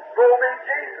home, go meet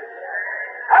Jesus.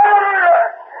 Hallelujah!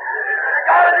 You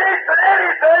got a need for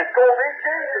anything, go meet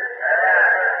Jesus.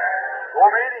 Go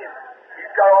meet Him.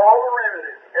 He's got all the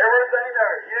remedies. Everything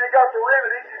there. He ain't got the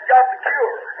remedies, He's got the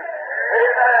cure.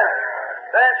 Amen.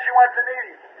 Then she went to meet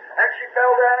Him. And she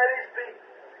fell down at His feet.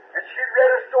 And she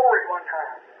read a story one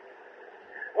time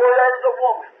where there was a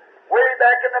woman way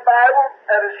back in the Bible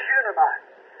at a Shunammite.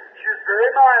 She was very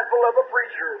mindful of a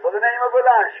preacher by the name of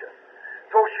Elisha.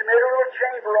 So she made a little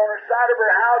chamber on the side of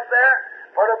her house there,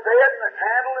 put a bed and a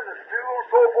candle and a stool and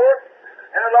so forth.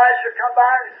 And Elisha come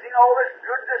by and seen all this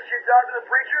goodness she'd done to the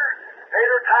preacher, paid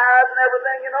her tithes and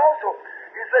everything, So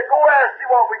he said, go ask me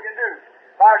what we can do.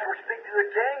 If I should speak to the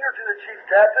king or to the chief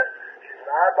captain, she said,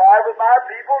 I abide with my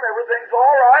people and everything's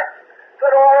all right.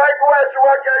 Said, all right, go ask her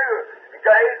what can I do. And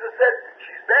Gehazi said,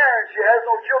 she's barren, she has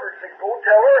no children. He said, go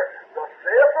tell her, thus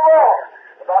saith the Lord,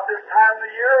 about this time of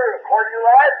the year, according to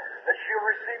life, that she'll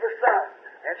receive a son.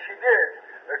 And she did.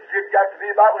 The kid got to be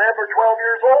about 11 or 12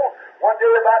 years old. One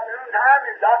day about noontime,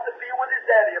 he was out in the field with his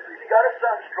daddy. He got a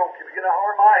sunstroke. He began to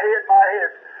holler, my head, my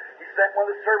head. He sent one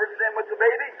of the servants in with the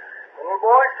baby. The little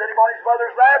boy set him on his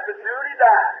mother's lap. At noon he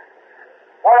died.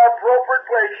 What an appropriate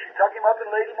place. She took him up and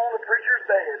laid him on the preacher's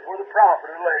bed where the prophet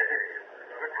had laid him.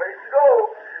 Good place to go.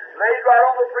 Laid right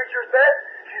on the preacher's bed.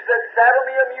 She said, saddle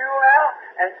me a mule now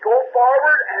and go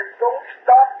forward and don't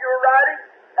stop your riding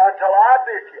until I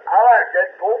bid you. I like that.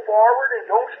 Go forward and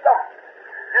don't stop.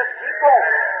 Just keep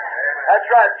going. That's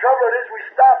right. The trouble is we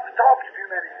stop to talk to too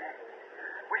many people.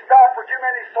 We stop for too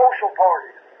many social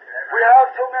parties. We have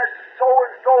so much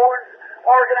so-and-so and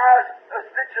organized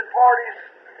stitching parties,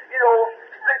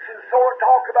 stitch and sew and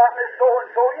talk about Miss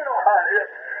so-and-so. You know how it is.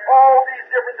 All these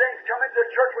different things come into the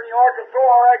church when you ought to throw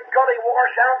all that gully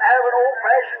wash out and have an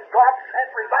old-fashioned God-sent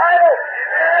revival.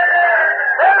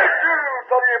 Very true.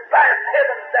 So you blast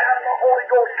heavens down and the Holy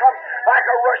Ghost comes like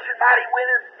a rushing mighty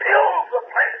wind and fills the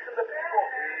place and the people.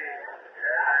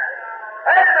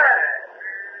 Amen.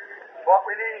 That's what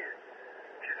we need.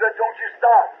 She said, don't you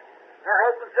stop. Her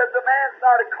husband said, the man's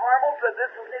not at Carmel. Said,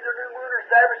 this is neither new moon or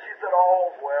Sabbath. She said,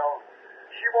 oh, well.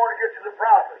 She wanted to get to the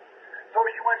prophet. So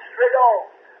she went straight on.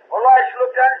 Well, Elisha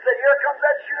looked at her and said, here comes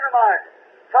that Shunammite.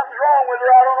 Something's wrong with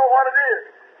her. I don't know what it is.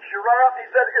 She ran up and he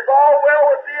said, is all well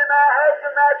with thee and thy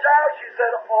husband, thy child? She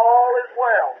said, all is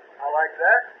well. I like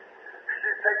that.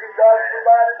 She's taking God's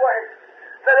provided way.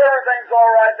 Said, everything's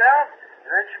all right now. And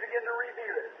then she began to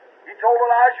reveal it. He told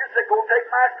Elisha, said, go take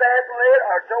my staff and lay it,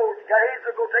 or told Gehazi,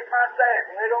 go take my staff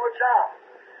and lay it on the child.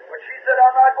 But she said,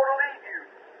 I'm not going to leave you.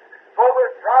 So the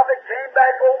prophet came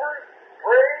back over,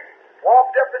 prayed,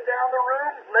 walked up and down the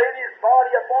room, laid his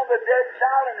body upon the dead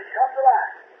child, and he come to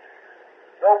life.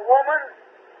 The woman,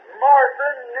 Martha,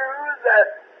 knew that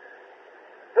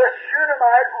the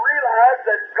Shunammite realized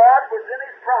that God was in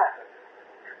his prophet.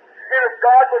 And if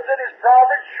God was in his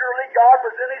prophet, surely God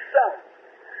was in his son.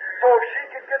 So if she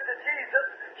could get to Jesus,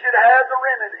 she'd have the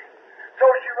remedy. So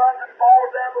she runs and falls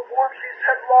down before him. She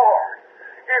said, Lord,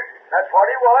 if that's what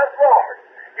he was, Lord,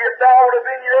 if thou would have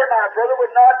been here, my brother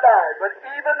would not die. But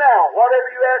even now, whatever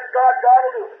you ask God, God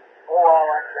will do it. Oh, I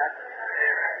like that.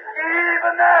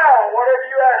 Even now, whatever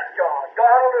you ask God,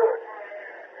 God will do it.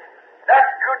 That's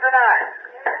good tonight.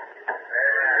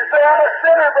 You say, I'm a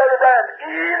sinner, Brother Branham.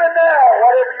 Even now,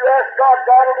 whatever you ask God,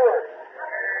 God will do it.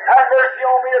 Have mercy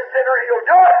on me, a sinner, He'll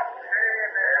do it.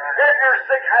 If you're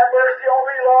sick, have mercy on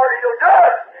me, Lord, He'll do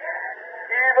it.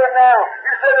 Even now.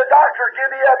 You say, the doctor, give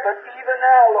me up, but even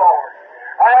now, Lord.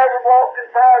 I haven't walked in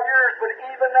 5 years, but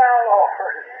even now,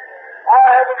 Lord. I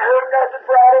haven't heard nothing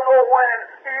for I don't know when.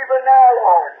 Even now,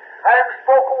 Lord. I haven't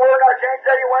spoken a word, I can't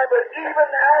tell you when, but even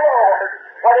now, Lord.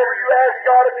 Whatever you ask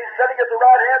God of me, sitting at the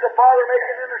right hand of the Father,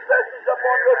 making intercessions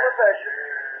upon your profession.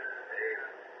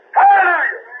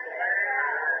 Hallelujah!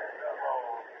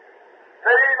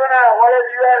 Say, even now, whatever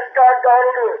you ask God, God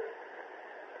will do it.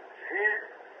 He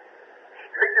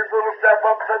picked his little step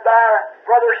up and said, thy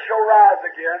brother shall rise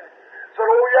again. Said,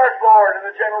 oh yes, Lord, in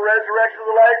the general resurrection of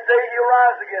the last day, he'll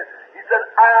rise again. He said,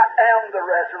 I am the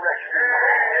resurrection.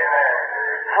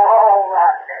 All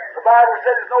right. The Bible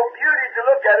said there's no beauty to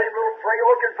look at him, little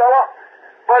frail-looking fellow.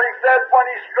 But he said when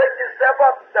he straightened himself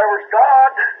up, there was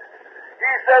God.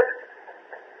 He said,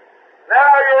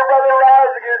 now your brother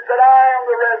rise again. Said, I am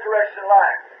the resurrection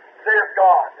life, saith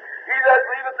God. He that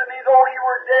believeth in me, though he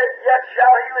were dead, yet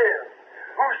shall he live.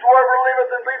 Whosoever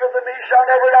liveth and believeth in me shall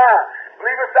never die.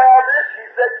 Believest thou this? He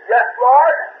said, yes,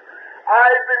 Lord. I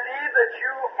believe that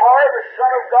you are the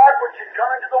Son of God which had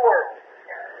come into the world.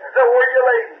 So where you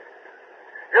laid him?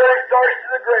 Here he starts to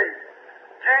the grave.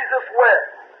 Jesus wept.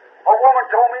 A woman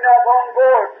told me not long ago,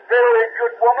 a very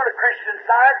good woman, a Christian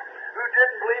science, who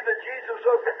didn't believe that Jesus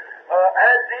was,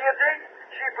 had deity.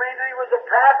 She believed that he was a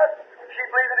prophet. She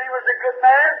believed that he was a good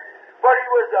man, but he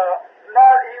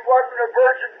wasn't a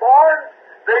virgin born.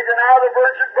 They deny the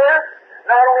virgin birth.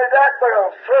 Not only that, but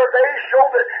a survey showed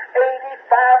that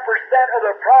 85% of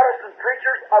the Protestant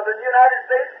preachers of the United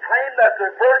States claim that the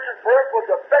virgin birth was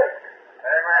a fake.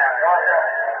 Amen.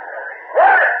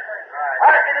 Right.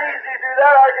 I can easily do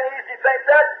that. I can easily think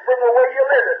that from the way you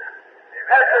live it.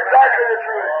 That's exactly the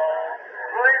truth.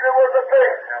 Believe it was a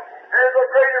fake. There's a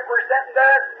greater percent than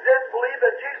that didn't believe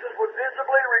that Jesus would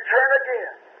visibly return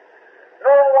again.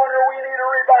 No wonder we need a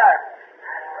revival.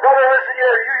 Brother, listen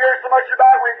here. You hear so much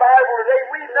about revival today.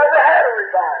 We've never had a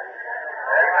revival.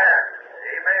 Amen.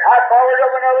 Amen. I followed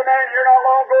up another man here not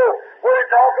long ago where he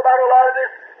talked about a lot of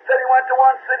this. Said he went to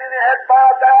one city and they had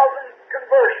 5,000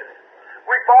 conversions.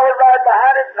 We followed right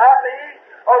behind it, not me,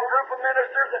 a group of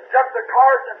ministers, and took the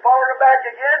cars and followed them back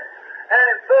again. And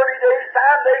in 30 days'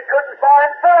 time, they couldn't find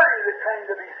 30 that claimed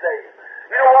to be saved.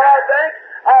 You know what I think?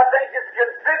 I think it's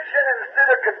conviction instead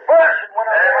of conversion. When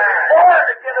I'm born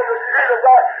again of the Spirit of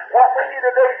God, what we need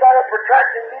today is not a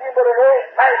protracted meeting, but an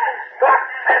old-fashioned,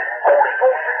 stock-set, Holy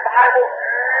Ghost revival.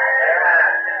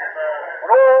 An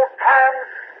old-time,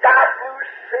 sky-blue,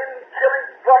 sin-killing,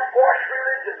 blood-washed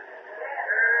religion.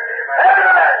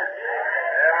 Amen.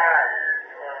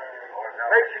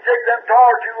 Makes you take them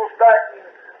tar tools back and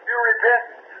do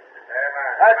repentance.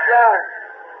 That's right.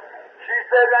 She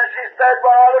said,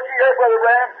 well, look here, Brother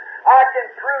Ram, I can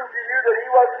prove to you that he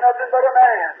wasn't nothing but a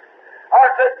man. I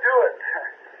said, do it.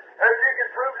 If you can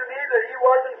prove to me that he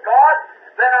wasn't God,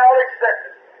 then I'll accept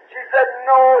it. She said,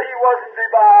 no, he wasn't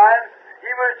divine.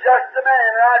 He was just a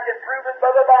man, and I can prove it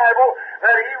by the Bible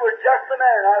that he was just a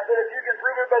man. I said, if you can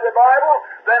prove it by the Bible,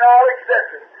 then I'll accept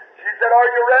it. She said, are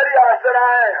you ready? I said,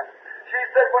 I am. She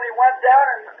said, when he went down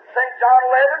in St. John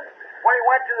 11, when he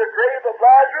went to the grave of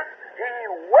Lazarus, he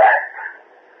wept.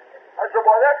 I said,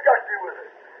 well, that's got to do with it.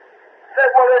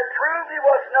 Said, well, it proved he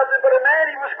was nothing but a man.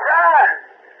 He was crying.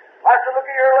 I said, look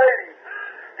at your lady.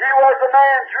 He was a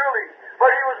man, truly, but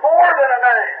he was more than a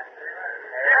man.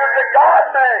 He was a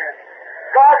God-man.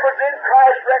 God was in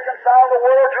Christ, reconciled the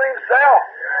world to himself.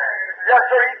 Yes,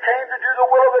 sir, he came to do the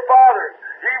will of the Father.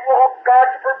 He walked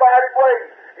God's provided way.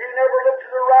 He never looked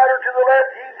to the right or to the left.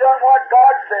 He done what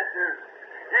God said to.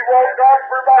 He walked God's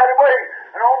provided way.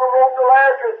 And on the road to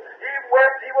Lazarus, he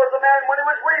wept. He was a man when he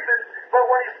was weeping. But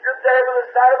when he stood there by the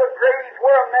side of a grave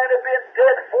where a man had been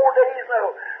dead 4 days now,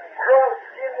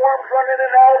 skin worms running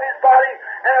in and out of his body,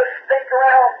 and a stink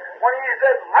around, when he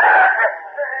said, Lazarus,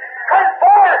 come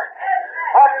forth!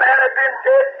 A man had been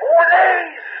dead 4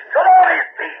 days, stood on his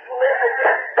feet and lived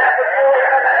again. That was more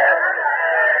than a man.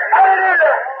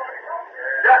 Hallelujah!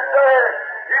 Yes, sir.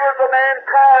 He was a man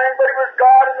crying, but he was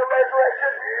God in the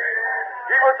resurrection.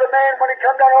 He was a man when he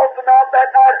come down off the mount that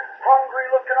night, hungry,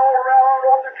 looking all around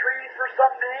on the trees for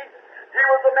something to eat. He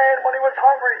was a man when he was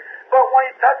hungry, but when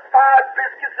he took 5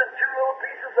 biscuits and 2 little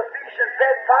pieces of fish and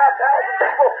fed 5,000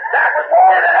 people, that was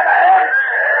more than a man.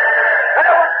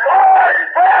 That was God in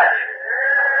flesh.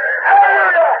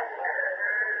 Hallelujah!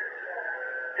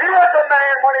 He was a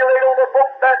man when he laid on the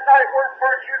boat that night where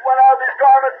virtue went out of his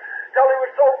garment till he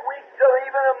was so weak till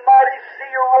even a mighty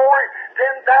sea roaring,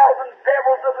 10,000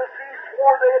 devils of the sea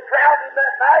swore they had drowned him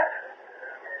that night.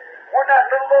 When that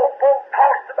little old boat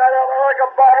tossed about out like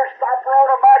a bottle stopper on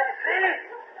a mighty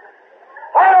sea.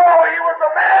 Oh, he was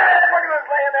a man when he was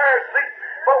laying there asleep.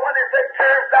 But when they said,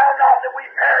 "Carest thou not that we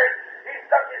perish?" he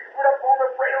stuck his foot up on the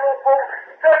frail of the boat,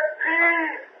 said,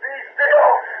 "Peace, be still."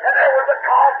 And there was a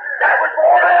calm. That was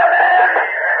more than a man.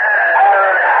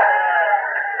 Hallelujah!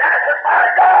 That was my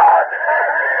God.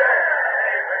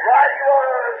 Right he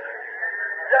was.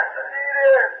 Yes, indeed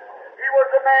is. He was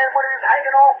a man when he was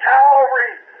hanging on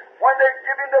Calvary, when they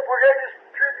give him the greatest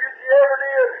tribute he ever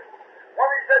did. When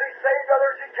he said he saved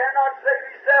others, he cannot save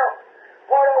himself.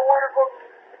 What a wonderful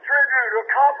tribute, a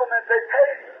compliment they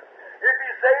paid him. If he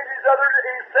saved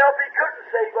himself, he couldn't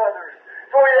save others.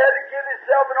 So he had to give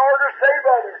himself in order to save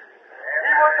others.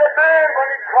 He was a man when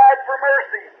he cried for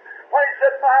mercy. When he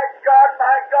said, my God,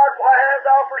 why hast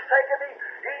thou forsaken me?"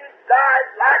 He died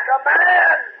like a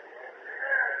man.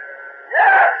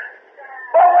 Yes.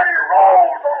 But when he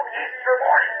rose on Easter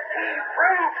morning, he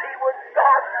proved he was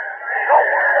God. No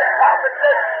wonder the prophet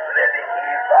said, "Living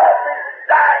he loved me,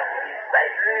 dying he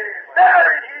saved me,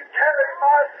 buried he carried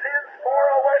my sins far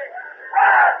away,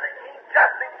 rising he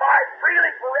justified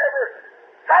freely forever.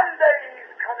 Someday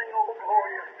he's coming, O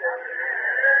glorious day."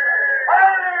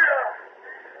 Hallelujah!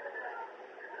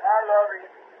 I love him.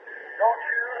 Don't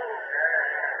you?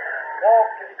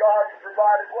 Walk in God's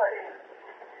provided way.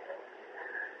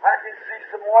 I can see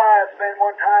some wise men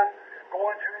one time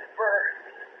going to his birth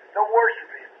to worship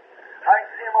him. I can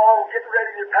see them all getting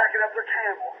ready to packing up their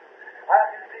camels. I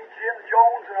can see Jim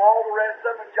Jones and all the rest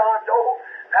of them and John Doe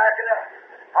packing up.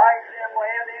 I can see them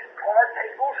laying these card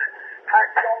tables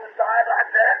packed on the side like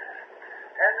that.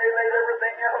 And they laid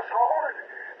everything else on.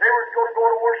 And they were going to go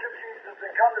to worship Jesus.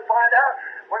 And come to find out,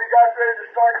 when he got ready to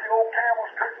start, the old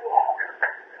camels couldn't walk.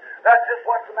 That's just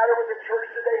what's the matter with the church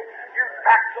today. You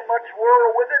pack so much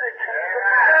world with it, it can't even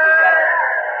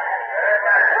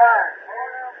That's right.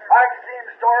 I can see him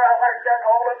start out like that,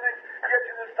 and all of them get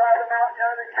to the side of the mountain,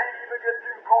 and they can't even get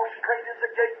through. Go straight as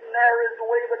the gate, and narrow is the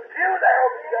way, but few there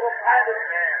will be able to find it.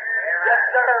 Yes,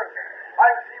 sir. I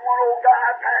can see one old guy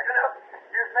packing up.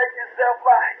 He's making himself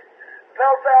right.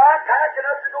 Fellow say, I'm packing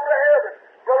up to go to heaven.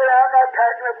 Brother, I'm not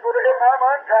packing up to go to heaven. I'm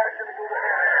unpacking to go to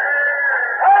heaven.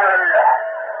 Hallelujah!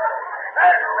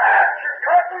 That rapture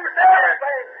cut loose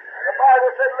everything. The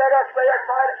Bible said, let us lay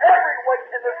aside every weight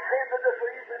and the sin that does so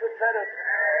easily beset us,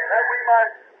 that we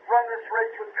might run this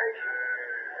race with patience.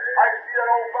 I can see that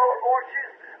old fellow going,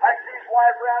 I can see his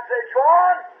wife around and say,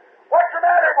 John, what's the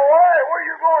matter, boy? Where are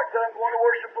you going? He said, I'm going to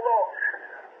worship the Lord.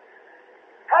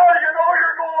 How do you know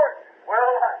you're going?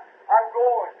 Well, I'm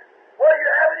going. Well, you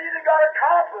haven't even got a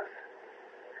compass.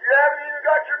 You haven't even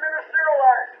got your ministerial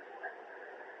license.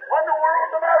 What in the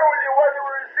world's the matter with you? What, do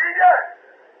we see you?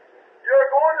 You're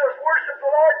going to worship the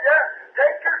Lord? Yeah.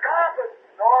 Take your compass.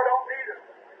 No, I don't need it.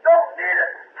 Don't need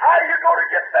it. How do you go to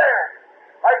get there?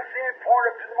 I can see him point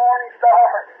up to the morning star.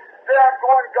 Say, I'm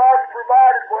going God's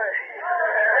provided way.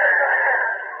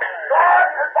 God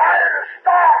provided a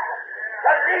star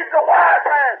that leads the wise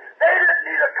man. They didn't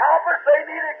need a compass. They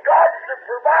needed God's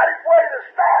provided way, the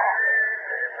star.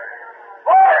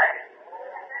 Glory.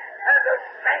 And the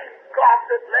same God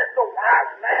that led the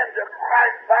wise man to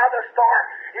Christ by the star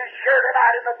is here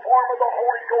tonight in the form of the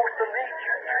Holy Ghost to lead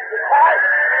you to Christ.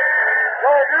 So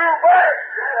you better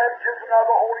have just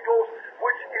another Holy Ghost,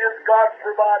 which is God's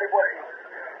provided way.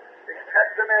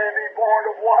 Except the man be born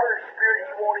of water and spirit,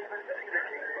 he won't even see the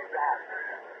kingdom of God.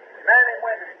 Men and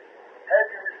women, have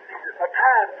you received it? My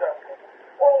time's up.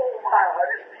 Oh my, I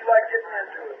just feel like getting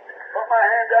into it. Put my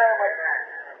hand down in my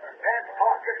pants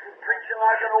pockets and preaching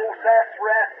like an old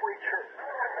sassafras preacher.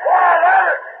 Oh, I love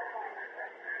it!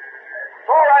 It's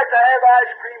all right to have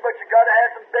ice cream, but you got to have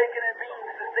some bacon and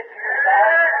beans to stick to your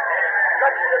side.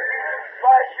 Got to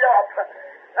slice you up.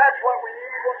 That's what we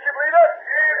need. Don't you believe it?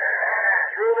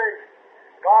 Truly,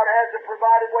 God has a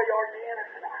provided way. Are you in it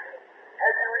tonight?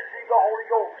 Have you received the Holy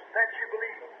Ghost? That you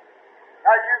believe it?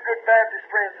 Now, you good Baptist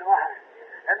friends of mine,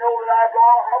 and know that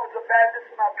I was a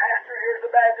Baptist, and my pastor here's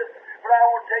a Baptist, but I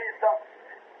want to tell you something.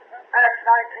 Acts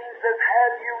 19 says,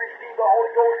 have you received the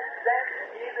Holy Ghost since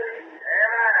ye believe?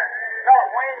 Amen. Not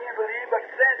when you believe, but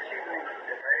since you believe.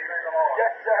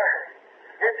 Yes, sir.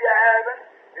 If you haven't,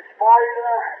 it's for you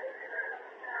tonight.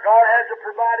 God has a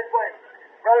provided way.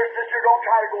 Brother, sister, don't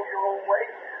try to go your own way.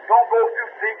 Don't go through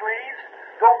fig leaves.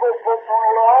 Don't go floating on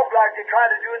a log like they tried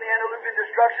to do in the Antediluvian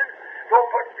destruction. Don't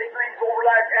put fig leaves over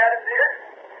like Adam did.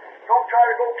 Don't try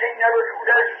to go King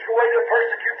Nebuchadnezzar's way to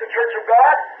persecute the church of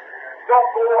God. Don't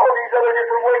go all these other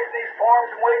different ways, these forms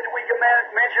and ways that we can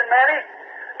mention many.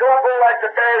 Don't go like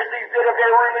the Pharisees did of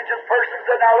their religious person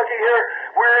said, now looky here,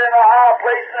 we're in a high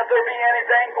place, and if there be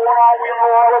anything going on, we'll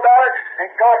know all about it. And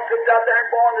God sits out there and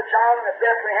born the child in a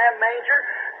Bethlehem manger,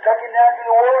 took him down through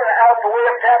the world and out the way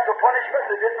of capital punishment, and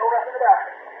they didn't know nothing about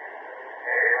it.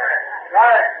 Amen.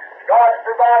 Right. God's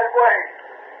provided way.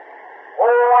 Oh,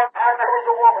 one time there was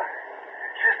a woman.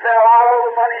 She spent all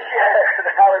the money she had.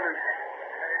 Hallelujah.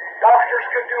 Doctors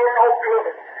could do her no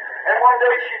good. And one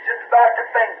day she's just about to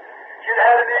faint. She'd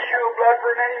had an issue of blood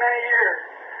for many, many years.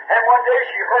 And one day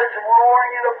she heard some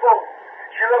roaring in a boat.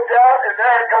 She looked out, and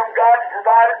there come God's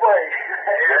provided way.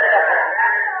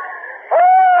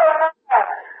 Oh,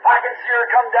 I can see her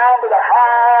come down with a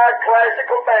high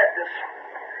classical Baptist.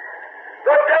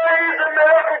 The days of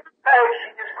miracles, she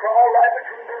just crawled right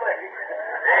between her legs.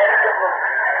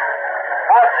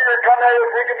 I see her come there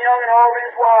with Brigham Young and all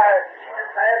his wives. She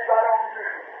just passed right on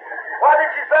through. What did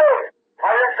she say? I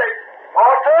didn't say,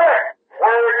 Martha,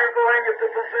 where are you going if the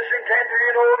physician can't do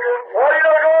you no good? Where are you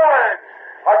going?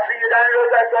 I see you down here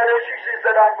with that blood issue. She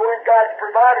said, I'm going God's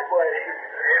provided way.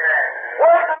 Amen.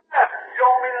 Where's that? You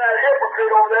don't mean that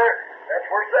hypocrite over there? That's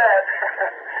where it's at.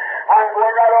 I'm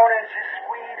going right on in. She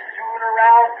squeezed through and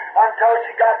around until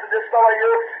she got to this fellow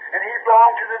here, and he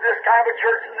belonged to this kind of a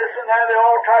church and this and that. They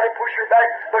all tried to push her back,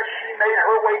 but she made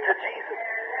her way to Jesus.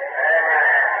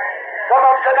 Some of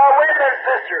them said, now wait a minute,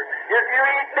 sister. If you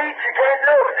eat meat, you can't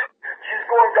do it. She's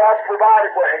going God's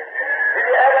provided way. If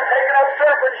you haven't taken up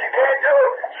serpents, you can't do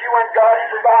it. She went God's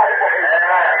provided way.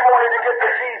 She wanted to get to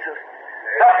Jesus.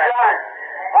 That's right.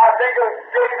 I think of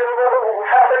David, oh,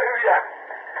 hallelujah.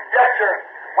 Yes, sir.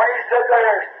 When he said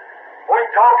there, when he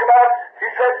talked about, he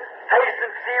said, taste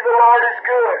and see the Lord is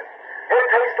good. It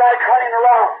tastes like honey in the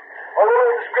rock. A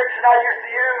little description I used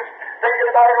to use, thinking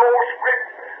about an old script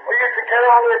we used to carry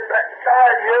on the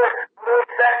side here, a little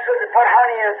sack to put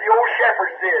honey in, as the old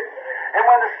shepherds did. And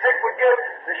when the sick would get,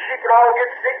 the sheep would all get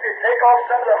sick, they'd take off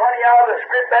some of the honey out of the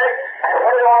script bag and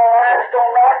put it on a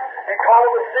limestone rock and call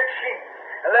the sick sheep.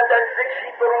 And let that sick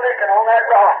sheep go licking on that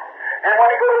rock. And when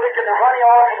he go licking the honey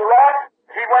off of the rock,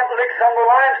 he went and licked some of the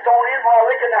limestone in while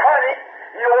licking the honey.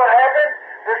 You know what happened?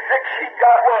 The sick sheep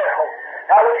got well.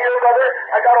 Now look here, brother,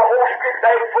 I got a whole script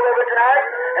bag full of it tonight,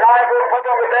 and I'm going to put it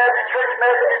on the Baptist Church,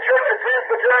 Methodist Church, the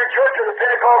Presbyterian Church, or the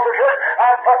Pentecostal Church.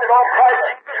 I'm putting it on Christ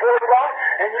Jesus' word rock,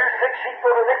 and you sick sheep go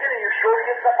to licking, and you're sure to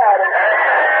get something out of it.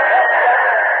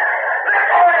 Lick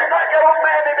on him, not get old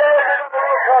man to bed, and the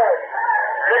little card.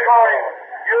 Lick on him.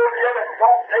 You'll get it.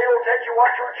 Don't pay attention to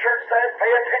what your church says.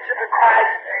 Pay attention to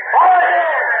Christ. Follow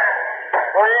him.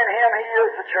 For in him he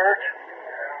is the church.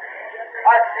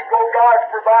 I see go God's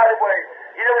provided way.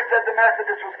 He never said the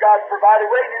Methodist was God's provided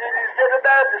way, and he said the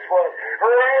Baptist was. Or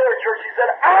any other church, he said,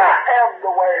 I am the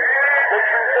way, the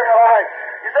truth, and the life.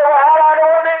 He said, well, how do I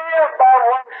know him? By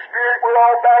one Spirit, we're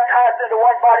all baptized into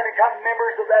one body, become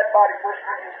members of that body. 1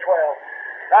 Corinthians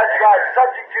 12. That's right.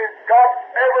 Subject to God,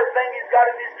 everything he's got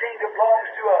in his kingdom belongs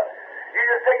to us. He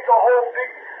just takes a whole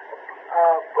big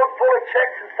book full of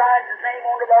checks and signs his name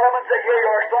on the bottom and says, here you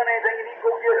are, son, anything you need,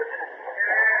 go get it.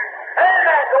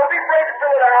 Amen. Don't be afraid to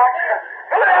fill it out.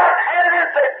 Fill it out and hand it in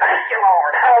and say, thank you,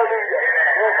 Lord. Hallelujah.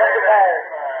 It'll come to pass.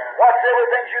 What's the other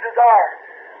things you desire?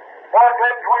 Mark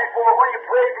 11:24, when you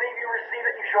pray, believe you receive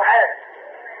it, you shall have it.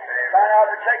 Sign out,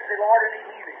 protect the Lord, and he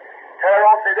healing. Tell her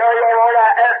on, say, there you are, Lord, I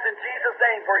asked in Jesus'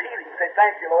 name for healing. Say,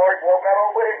 thank you, Lord. Walk out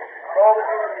on with it. All the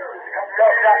good news comes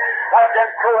up now. Like them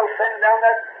crows sending down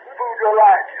that food to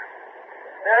Elijah.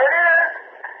 There it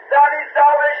is. Thou needs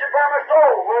salvation for my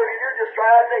soul. Well, if you're just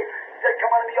trying, he said,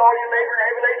 come unto me, all you labor and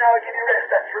heavy laden, I will give you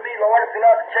rest. That's for me, Lord. If you're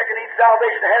not checking needs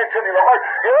salvation, hand it to me, Lord.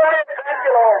 Here it is. Thank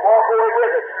you, Lord. Walk away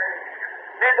with it.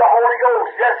 Need the Holy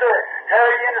Ghost. Yes, sir.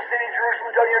 Tarry ye in the city of Jerusalem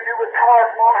until you're endued with power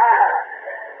from on high.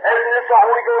 After this, the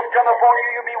Holy Ghost come upon you,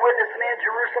 you'll be witnessing me in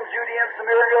Jerusalem, Judea, and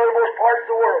Samaria, and the uttermost parts of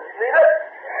the world. You believe it?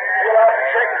 You'll have to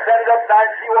check and set it up tonight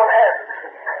and see what happens.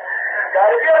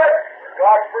 Gotta get it.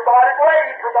 God's provided way.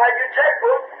 He provided you a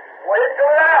checkbook. Wait until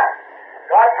it out.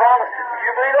 God promised it. Do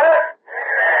you believe that?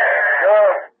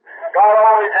 Sure. God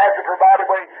always has a provided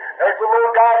way. There's a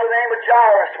little guy by the name of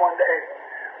Jairus one day.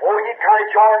 Oh, he kind of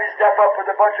joined himself up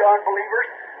with a bunch of unbelievers,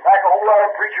 like a whole lot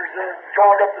of preachers that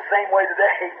joined up the same way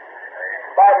today.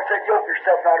 The Bible said, yoke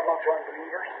yourself not amongst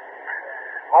unbelievers.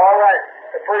 All right.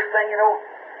 The first thing you know,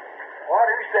 what?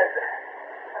 Who says that?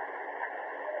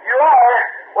 You are.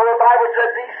 Well, the Bible says,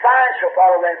 these signs shall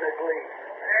follow them that believe.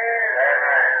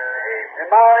 In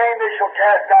my name they shall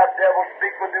cast out devils,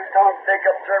 speak with new tongues, take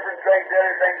up serpents, drink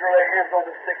deadly things, or lay hands on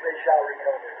the sick, they shall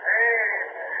recover.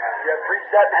 You preach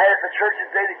that in half the churches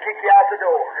today, they kick you out the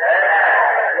door.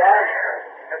 Right?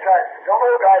 That's right. Don't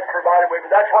know God's provided way,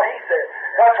 but that's what he said.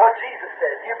 That's what Jesus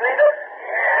said. Do you believe it?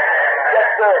 Yes,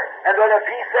 sir. And then if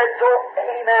he said so,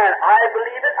 amen. I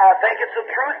believe it. I think it's the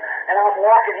truth, and I'm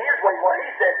walking his way, what he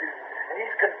said to. And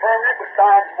he's confirmed it with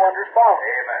signs, wonders, following.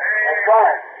 Amen. That's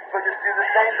right. So just do the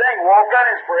same thing. Walk on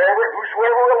his forever,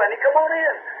 whosoever will, and he come on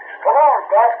in. Come on.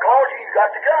 God's called you. You've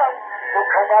got to come. So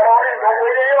come right on in. Don't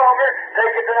wait any longer.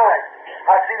 Take it tonight.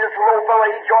 I see this little fellow,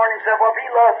 he joined himself up. He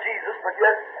loved Jesus, but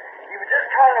yet he was just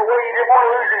kind of worried he didn't want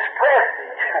to lose his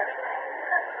prestige.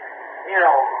 You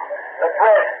know, the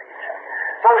prestige.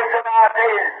 So he said, I'll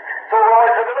tell you. So the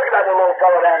Lord said, look at that little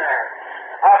fellow down there.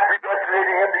 I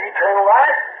predestinated him to eternal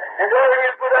life, and there he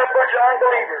is with that bunch of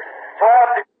unbelievers. So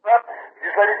I picked him up.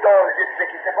 Just let his daughter get sick.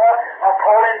 He said, well, I'll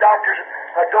call in Dr.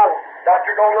 Doe.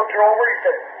 Dr. Doe looked her over. He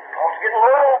said, cost getting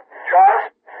low. Charles,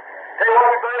 tell you what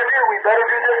we better do. We better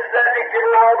do this and that. They give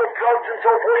her all the drugs and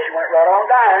so forth. She went right on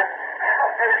dying.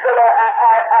 And he said,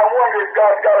 I wonder if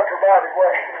God's got a provided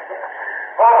way.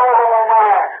 Oh,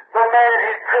 my. The man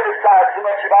he criticized so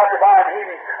much about divine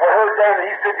healing, or heard them, and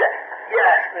he said,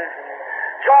 yes.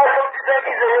 Charles, don't you think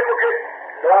he's a hypocrite?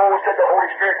 No, said the Holy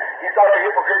Spirit. He's not a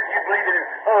hypocrite. You believe in him.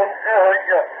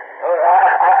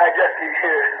 I guess he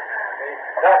is.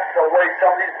 That's the way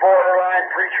some of these borderline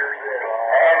preachers is.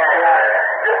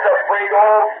 Just afraid,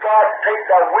 oh, God, take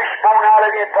the wishbone out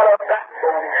of you and put a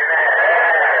backbone in you.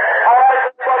 I heard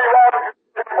somebody Robinson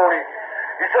this morning.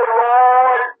 He said,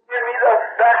 Lord, give me the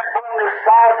backbone the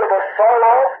size of a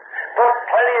solo, put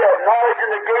plenty of knowledge in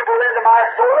the gable into my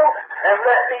soul, and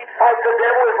let me fight the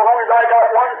devil as long as I got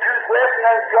one tooth left and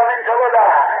then gun until I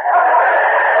die.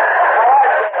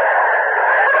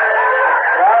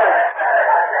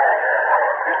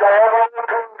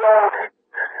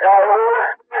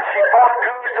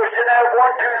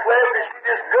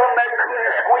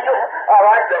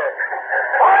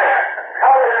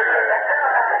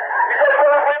 He said,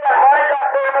 well, I ain't got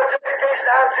very much education.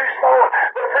 I'm too small.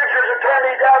 The preachers are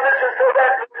turning me down. This is so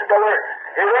that. Brother,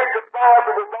 it ain't the size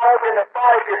of the dog in the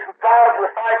fight. It's the size of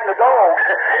the fight in the dog.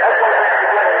 That's what it's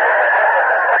complaining.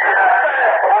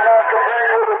 I'm not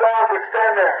complaining with the dog that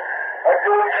stand there. I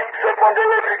told the chief said one day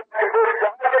after he got converted,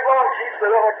 I get wrong, chief,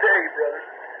 but I'll tell you, brother.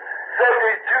 Said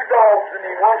there's two dogs in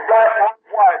me, one's black and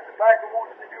one's white. The black one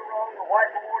wants me to do wrong, the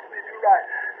white one wants me to do right.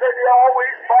 Said they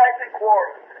always fight and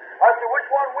quarrel. I said, which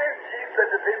one wins, chief? Said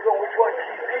depends on which one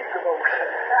chief needs the most.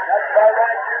 That's about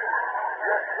right, too.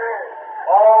 Yes, sir.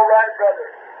 All right, brother.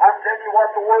 I'm telling you what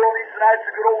the world needs tonight is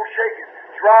a good old shaking.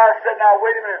 Uriah said, now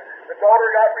wait a minute. The daughter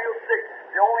got real sick.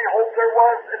 The only hope there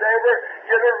was to ever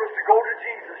get her was to go to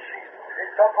Jesus. They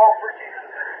took off for Jesus.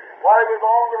 While he was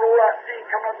on the road, I seen him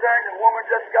come up there, and the woman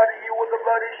just got healed with a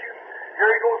blood issue. Here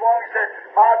he goes on, he said,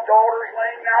 my daughter's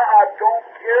laying now. I don't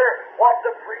care what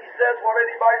the priest says, what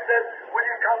anybody says. Will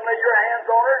you come lay your hands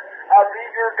on her? I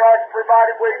believe your God's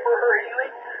provided way for her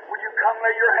healing. Will you come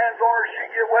lay your hands on her? She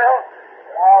get well?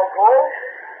 I'll go.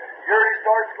 Here he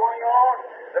starts going on.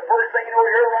 The first thing you know,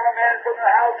 here run a man from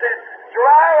the house and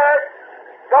Jairus,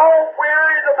 don't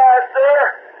weary the master,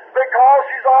 because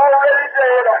she's already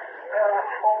dead.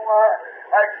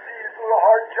 I can see his little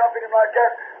heart jumping him like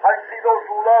that. I can see those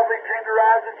lovely tender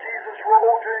eyes of Jesus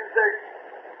roll to him and say,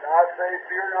 I say,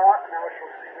 fear not, now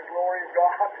shall see the glory of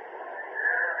God.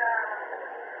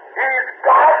 He's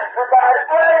God's provided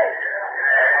way.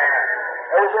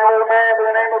 There was an old man by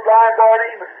the name of Blind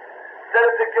Bartimaeus, sat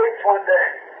at the gates one day,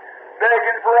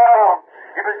 begging for alms.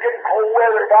 It was getting cold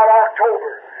weather, about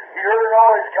October. He heard a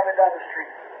noise coming down the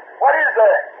street. What is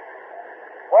that?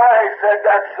 Why, he said,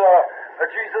 that's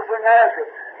Jesus of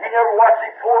Nazareth. He never watched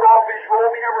him pulled off his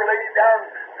robe. He never laid it down,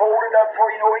 folded up so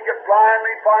he could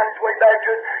blindly find his way back to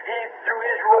it. He threw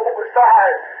his robe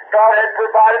aside. God had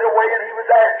provided a way and he was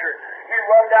after it. He'd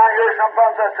run down here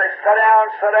sometimes I'd say, sit down,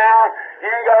 sit down. He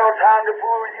ain't got no time to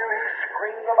fool with you. He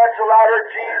screamed much louder,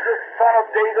 Jesus, Son of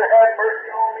David, have mercy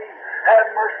on me. Have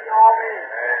mercy on me.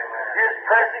 He's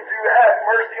pressing through, have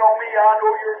mercy on me. I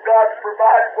know your God's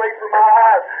provided way for my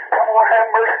eyes. Come on, have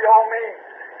mercy on me.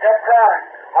 Kept crying.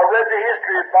 I read the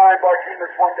history of Blind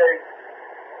Bartimaeus one day.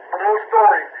 A little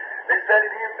story. They said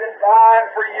that he had been blind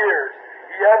for years.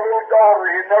 He had a little daughter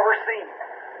he had never seen.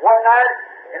 One night,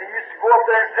 and he used to go up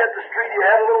there and sit in the street, he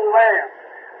had a little lamb.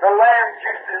 The lambs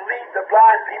used to lead the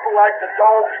blind people like the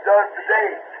dogs does today.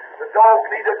 The dogs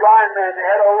lead the blind man. They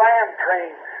had a lamb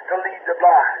trained to lead the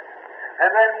blind. And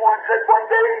then one said one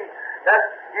day that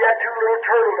he had two little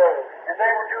turtle doves, and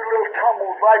they would do little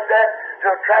tumbles like that to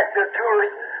attract the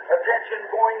tourists' attention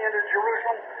going into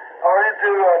Jerusalem or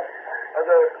into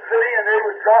the city, and they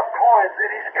would drop coins in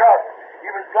his cup. He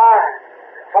was blind.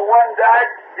 So one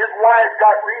night, his wife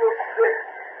got real sick.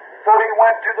 So he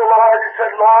went to the Lord and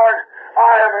said, Lord,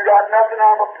 I haven't got nothing.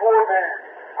 I'm a poor man.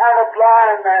 I'm a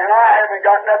blind man. I haven't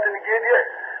got nothing to give you.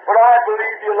 But I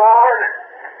believe you, Lord.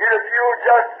 And if you'll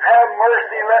just have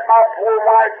mercy and let my poor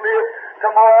wife live,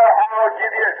 tomorrow I'll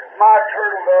give you my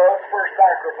turtle doves for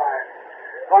sacrifice.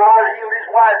 The Lord healed his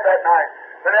wife that night.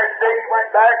 The next day he went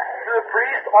back to the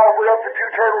priest, offered up the two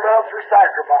turtle doves for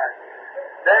sacrifice.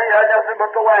 Then he had nothing but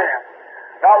the lamb.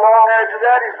 Not long after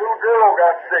that, his little girl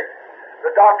got sick.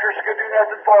 The doctors could do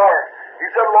nothing for her. He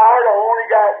said, Lord, I only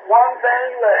got one thing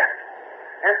left.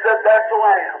 And said, that's the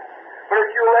lamb. But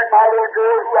if you'll let my little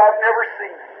girl, who I've never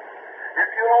seen, if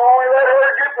you'll only let her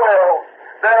get well,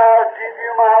 then I'll give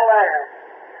you my lamb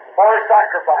for a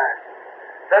sacrifice.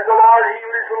 Said the Lord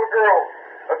healed his little girl.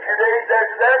 A few days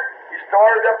after that, he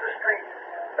started up the street.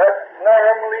 That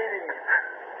lamb leading him.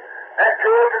 And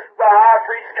Caiaphas, the high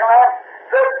priest, come out,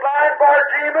 said, Blind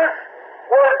Bartimaeus,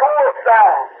 where goest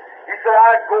thou? He said,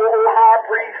 I go, O high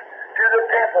priest, to the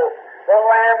temple. The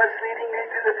lamb is leading me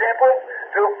to the temple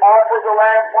to offer the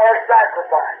lamb for a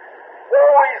sacrifice.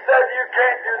 Oh, he said, you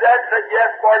can't do that. Said,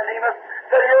 yes, Bartimaeus.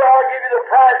 Said, here, I'll give you the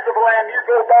price of a lamb. You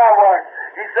go buy one.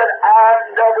 He said, I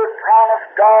never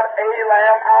promised God a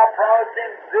lamb. I promised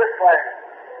him this lamb.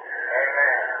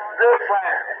 Amen. This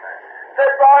lamb.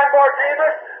 Said, Blind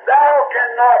Bartimaeus, thou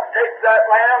cannot take that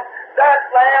lamb. That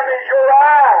lamb is your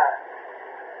eye.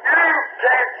 You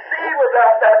can't see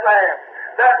without that lamb.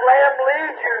 That lamb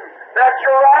leads you. That's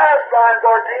your eyes, Blind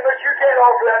Bartimaeus. You can't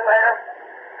offer that lamb.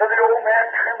 So the old man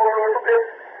trembled a little bit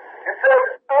and said,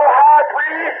 Oh, high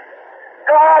priest,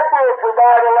 God will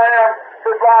provide a lamb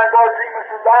for Blind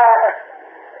Bartimaeus' eyes.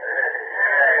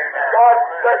 God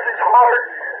bless his heart.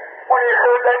 When he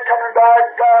heard that coming by,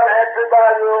 God had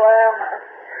provided a lamb.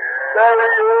 There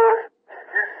he is.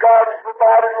 He's God's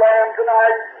provided lamb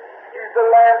tonight. He's the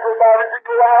lamb provided for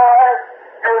your eyes,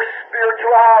 your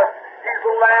spiritual eyes. He's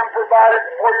the Lamb provided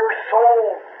for your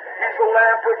soul. He's the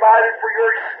Lamb provided for your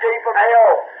escape of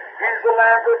hell. He's the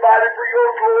Lamb provided for your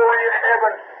glory in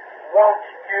heaven. Won't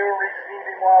you receive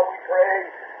Him while we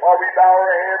pray, while we bow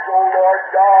our heads, O Lord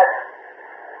God,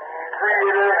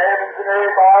 Creator of heavens and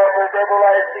earth, Author of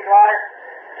everlasting life,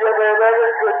 Giver of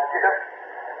every good gift,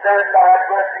 send Thy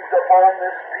blessings upon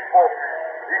this people,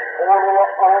 these poor little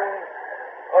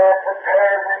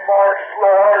unprepared remarks,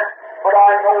 Lord, but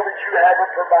I know that You have a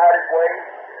provided way.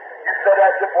 You said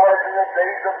as it was in the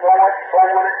days of Noah, so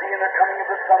will it be in the coming of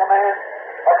the Son of Man,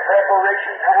 a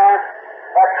preparation time,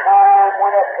 a time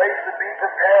when a place would be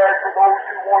prepared for those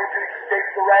who want to escape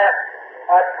the wrath.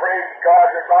 I pray, God,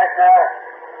 that right now,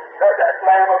 that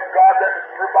Lamb of God that was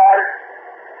provided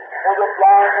for the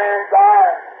blind man's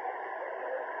eyes,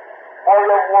 or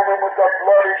the woman with the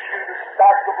blood issue to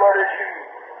stop the blood issue,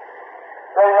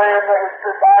 the Lamb that was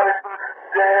provided for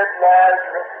dead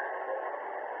Lazarus.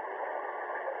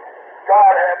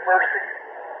 God have mercy.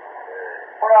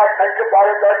 When I think about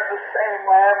it, that's the same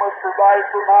Lamb was provided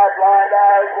for my blind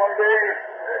eyes one day.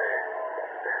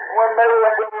 When Mary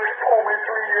Brothers told me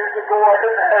 3 years ago I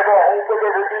didn't have a hope of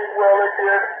ever being well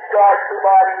again, God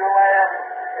provided a Lamb.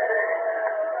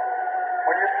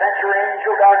 When You sent Your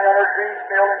angel down yonder at Greens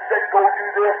Mill and said, go do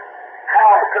this,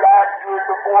 how could I do it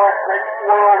before a great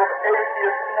world of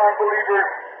atheists and unbelievers?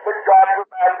 But God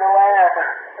provided a Lamb.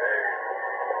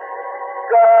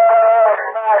 God,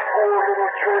 my poor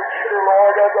little church here,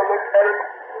 Lord, as I look at it,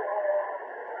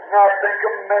 and I think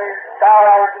of many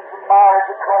thousands of miles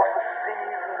across the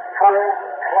seas and coals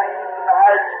and plains and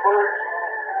icebergs,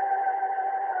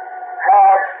 how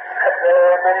I've sat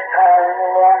there many times in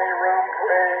a lonely room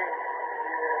praying.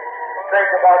 Think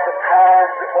about the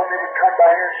times that when they would come by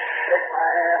here and shake my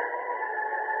hand.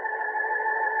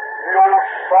 The old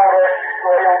sawdust used to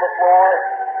lay on the floor.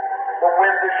 The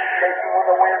wind is shaking when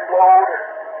the wind blows.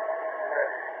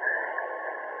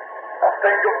 I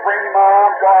think of bringing my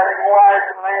own darling wife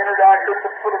and laying her down here at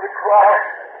the foot of the cross,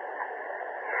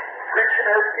 preaching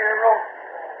her funeral.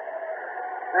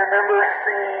 Remember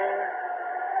seeing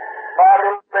my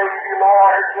little baby,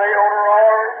 Lord, lay on her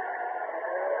arm.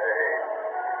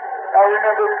 I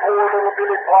remember poor little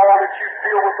Billy Paul that You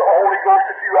filled with the Holy Ghost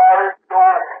a few hours ago,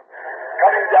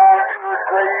 coming down to her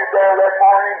grave there that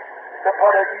morning to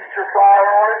put an Easter fire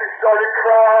on it. He started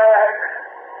crying.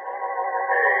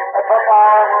 I put my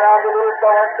arm around the little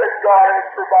fellow and said, God has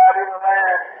provided a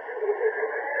lamb,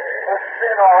 a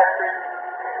sin offering.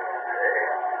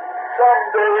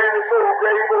 Someday this little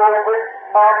grave will open,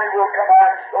 Mommy will come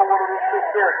out and so will little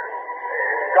sister.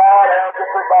 God has a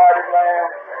provided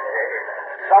lamb.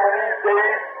 Some of these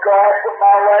days, God, when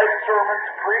my last sermon's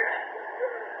preached,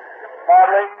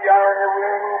 I lay down in the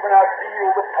room and I feel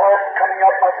the pulse coming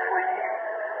up my sleeve.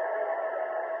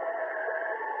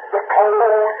 The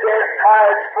cold, dead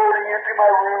tides floating into my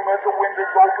room as the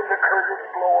windows open, the curtains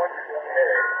blowing.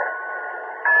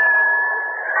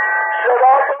 Shut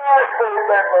off the lights,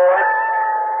 then, Lord.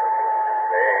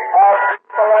 I'll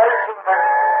speak my last sermon.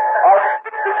 I'll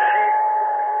speak the sheep,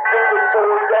 put the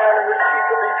sword down in the sheep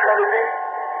of eternity.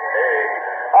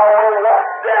 I want to walk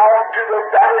down to the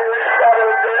valley of the shadow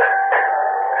of death.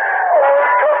 I want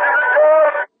to come to the door.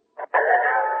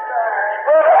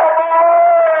 Spread out my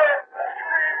arms.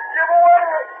 Give away,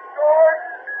 Lord.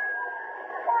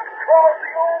 I'm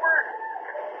crossing over.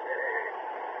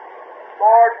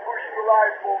 Lord, push the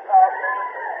light bolt out.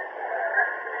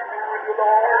 Receive me with You,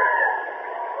 Lord.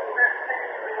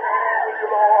 Receive me with You,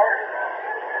 Lord.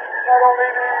 Not only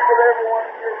me, but everyone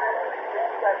here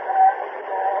receives that time with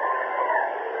You, Lord.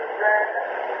 Grant us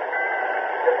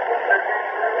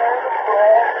the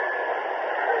cross.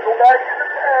 Go back to the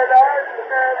paradise of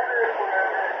Nazareth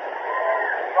forever.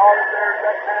 God, if there's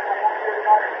that man or woman here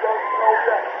tonight who doesn't know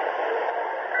You,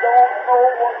 don't know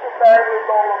what the battle is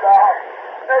all about,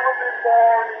 never been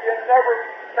born again, never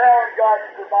found God's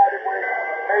provided way,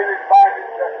 may they find it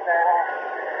just now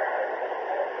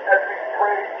as we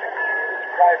pray to Jesus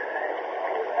Christ's name.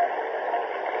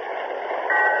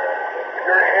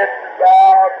 Your head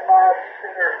bowed, my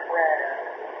sinner friend.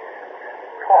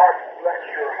 God bless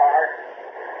your heart.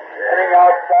 Sitting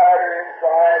outside or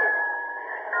inside.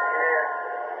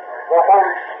 The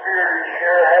Holy Spirit is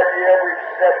here. Have you ever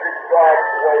accepted God's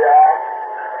way out?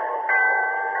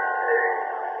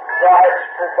 God's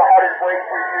provided way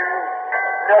for you.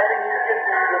 Nothing you can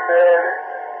do to merit it.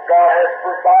 God has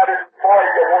provided it for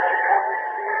you. Won't you come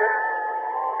receive it?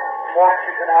 Won't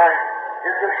you tonight?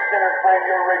 Is there a sinner friend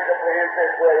you'll raise up your hand and say,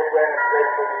 Brother Brandon, pray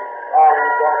for me. I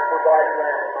want God's provided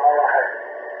land in my life.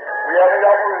 We haven't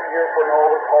got room here for an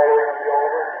altar call over the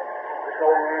altar. There's no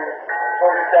room. So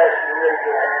just ask you to raise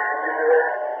your hand. Can you do it?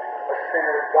 a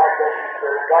sinner. God bless you,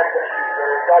 sir. God bless you, sir.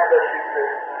 God bless you, sir.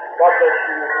 God bless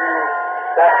you. You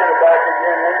back in the back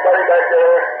again. Anybody back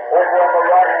there over on the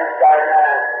right hand side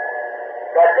now?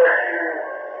 God bless you.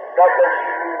 God bless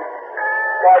you.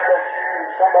 God bless you.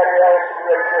 Somebody else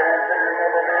raise your hand and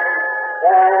remember me.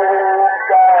 Oh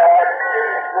God, give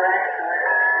me grace to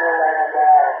receive your land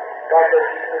now. God bless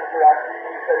you, sister. I see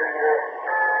you sitting here.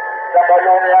 Somebody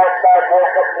on the outside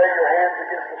walk up and lay your hands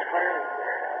against the screen.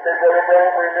 Say, Brother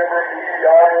Branham, remember me.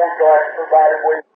 I want God to provide a way.